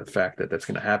yourself for the fact that that's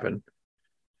going to happen?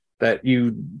 That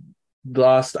you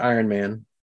lost Iron Man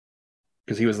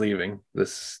because he was leaving.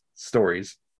 This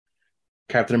stories,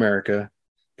 Captain America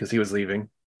because he was leaving,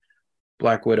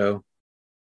 Black Widow,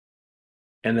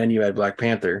 and then you had Black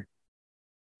Panther.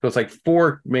 So it's like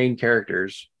 4 main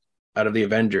characters out of the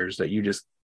Avengers that you just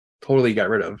totally got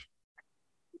rid of.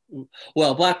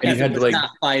 Well, Black Panther was not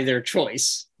by their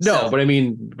choice. No, but I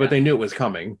mean, they knew it was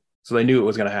coming. So they knew it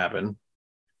was going to happen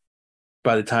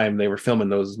by the time they were filming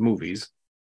those movies.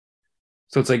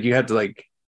 So it's like you had to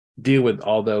deal with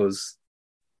all those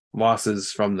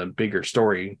losses from the bigger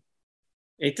story.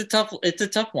 It's a tough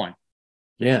one.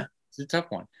 Yeah. It's a tough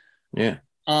one. Yeah.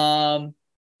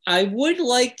 I would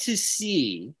like to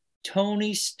see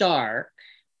Tony Stark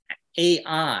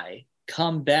AI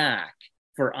come back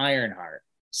for Ironheart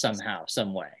somehow,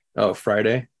 some way. Oh,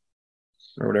 Friday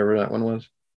or whatever that one was.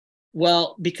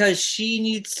 Well, because she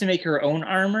needs to make her own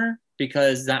armor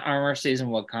because that armor stays in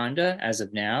Wakanda as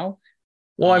of now.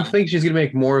 Well, I think she's going to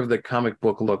make more of the comic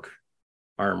book look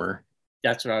armor.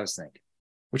 That's what I was thinking.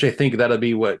 Which I think that'll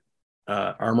be what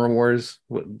Armor Wars,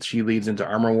 what she leads into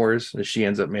Armor Wars, is she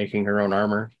ends up making her own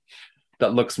armor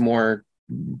that looks more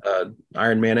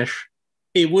Iron Man-ish.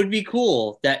 It would be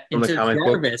cool that instead of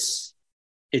Jarvis,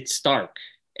 it's Stark,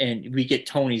 and we get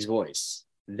Tony's voice.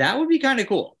 That would be kind of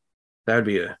cool. That would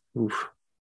be a oof.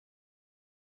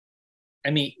 I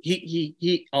mean,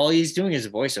 he all he's doing is a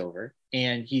voiceover,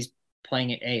 and he's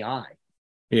playing an AI.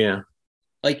 Yeah.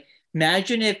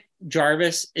 Imagine if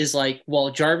Jarvis is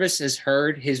Jarvis has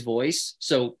heard his voice,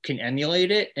 so can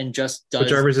emulate it and just does. But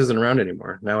Jarvis isn't around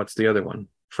anymore. Now it's the other one,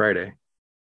 Friday,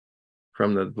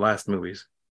 from the last movies.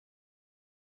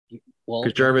 Well,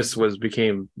 because Jarvis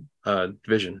became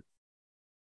Vision.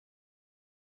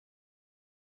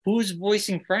 Who's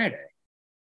voicing Friday?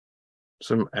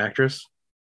 Some actress.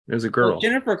 It was a girl. Well,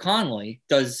 Jennifer Connelly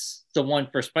does the one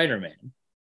for Spider-Man.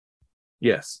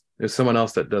 Yes, there's someone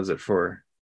else that does it for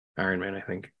Iron Man, I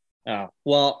think. Oh,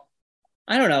 well,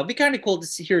 I don't know. It'd be kind of cool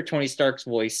to hear Tony Stark's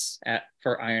voice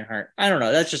for Ironheart. I don't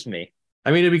know. That's just me.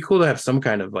 I mean, it'd be cool to have some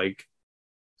kind of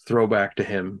throwback to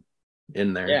him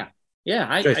in there. Yeah. Yeah.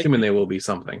 I'm assuming they will be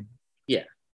something. Yeah.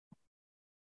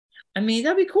 I mean,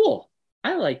 that'd be cool.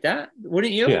 I like that.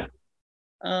 Wouldn't you? Yeah.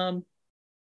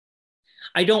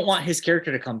 I don't want his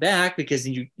character to come back because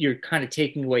you're kind of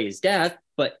taking away his death,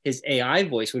 but his AI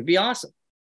voice would be awesome.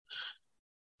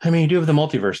 I mean, you do have the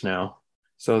multiverse now,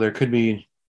 so there could be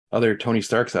other Tony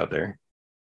Starks out there.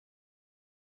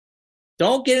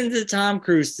 Don't get into the Tom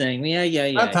Cruise thing.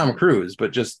 Yeah. Not Tom Cruise,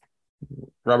 but just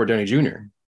Robert Downey Jr.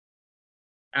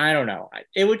 I don't know.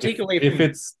 It would take away from... If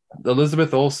it's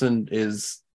Elizabeth Olsen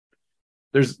is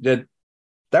there's that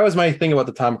was my thing about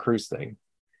the Tom Cruise thing,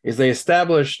 is they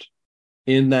established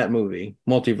in that movie,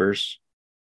 Multiverse,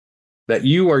 that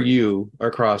you are you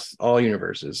across all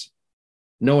universes.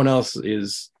 No one else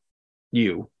is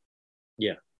you.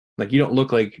 Yeah. Like you don't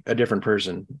look like a different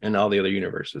person in all the other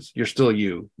universes. You're still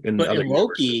you in the But other in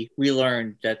universes. Loki, we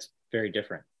learned that's very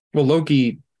different. Well,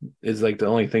 Loki is like the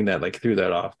only thing that like threw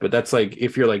that off. But that's like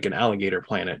if you're like an alligator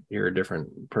planet, you're a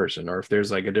different person. Or if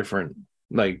there's like a different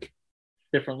like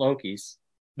Different Lokis.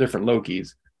 different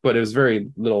Lokis. But it was very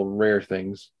little rare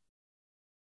things.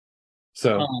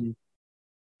 So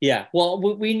Yeah. Well,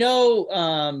 we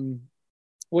know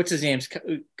what's his name's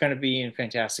going to be in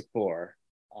Fantastic Four.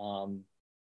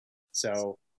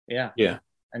 So yeah. yeah.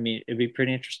 I mean, it'd be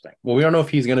pretty interesting. Well, we don't know if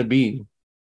he's gonna be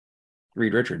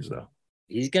Reed Richards though.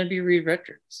 He's going to be Reed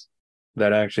Richards.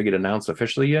 That actually get announced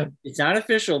officially yet? It's not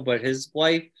official, but his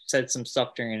wife said some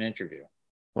stuff during an interview.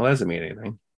 Well, that doesn't mean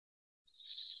anything.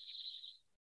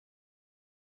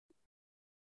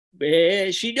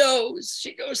 Yeah, she knows.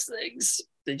 She knows things.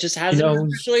 It just hasn't been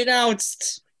knows. officially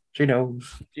announced. She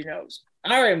knows. She knows.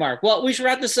 All right, Mark. Well, we should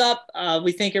wrap this up.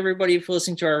 We thank everybody for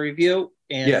listening to our review.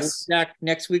 And Yes. we'll be back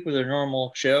next week with a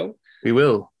normal show. We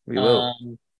will. We will.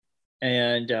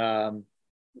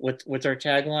 What's our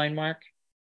tagline, Mark?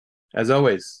 As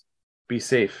always, be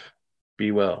safe,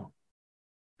 be well,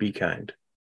 be kind.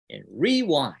 And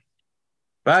rewind.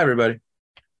 Bye, everybody.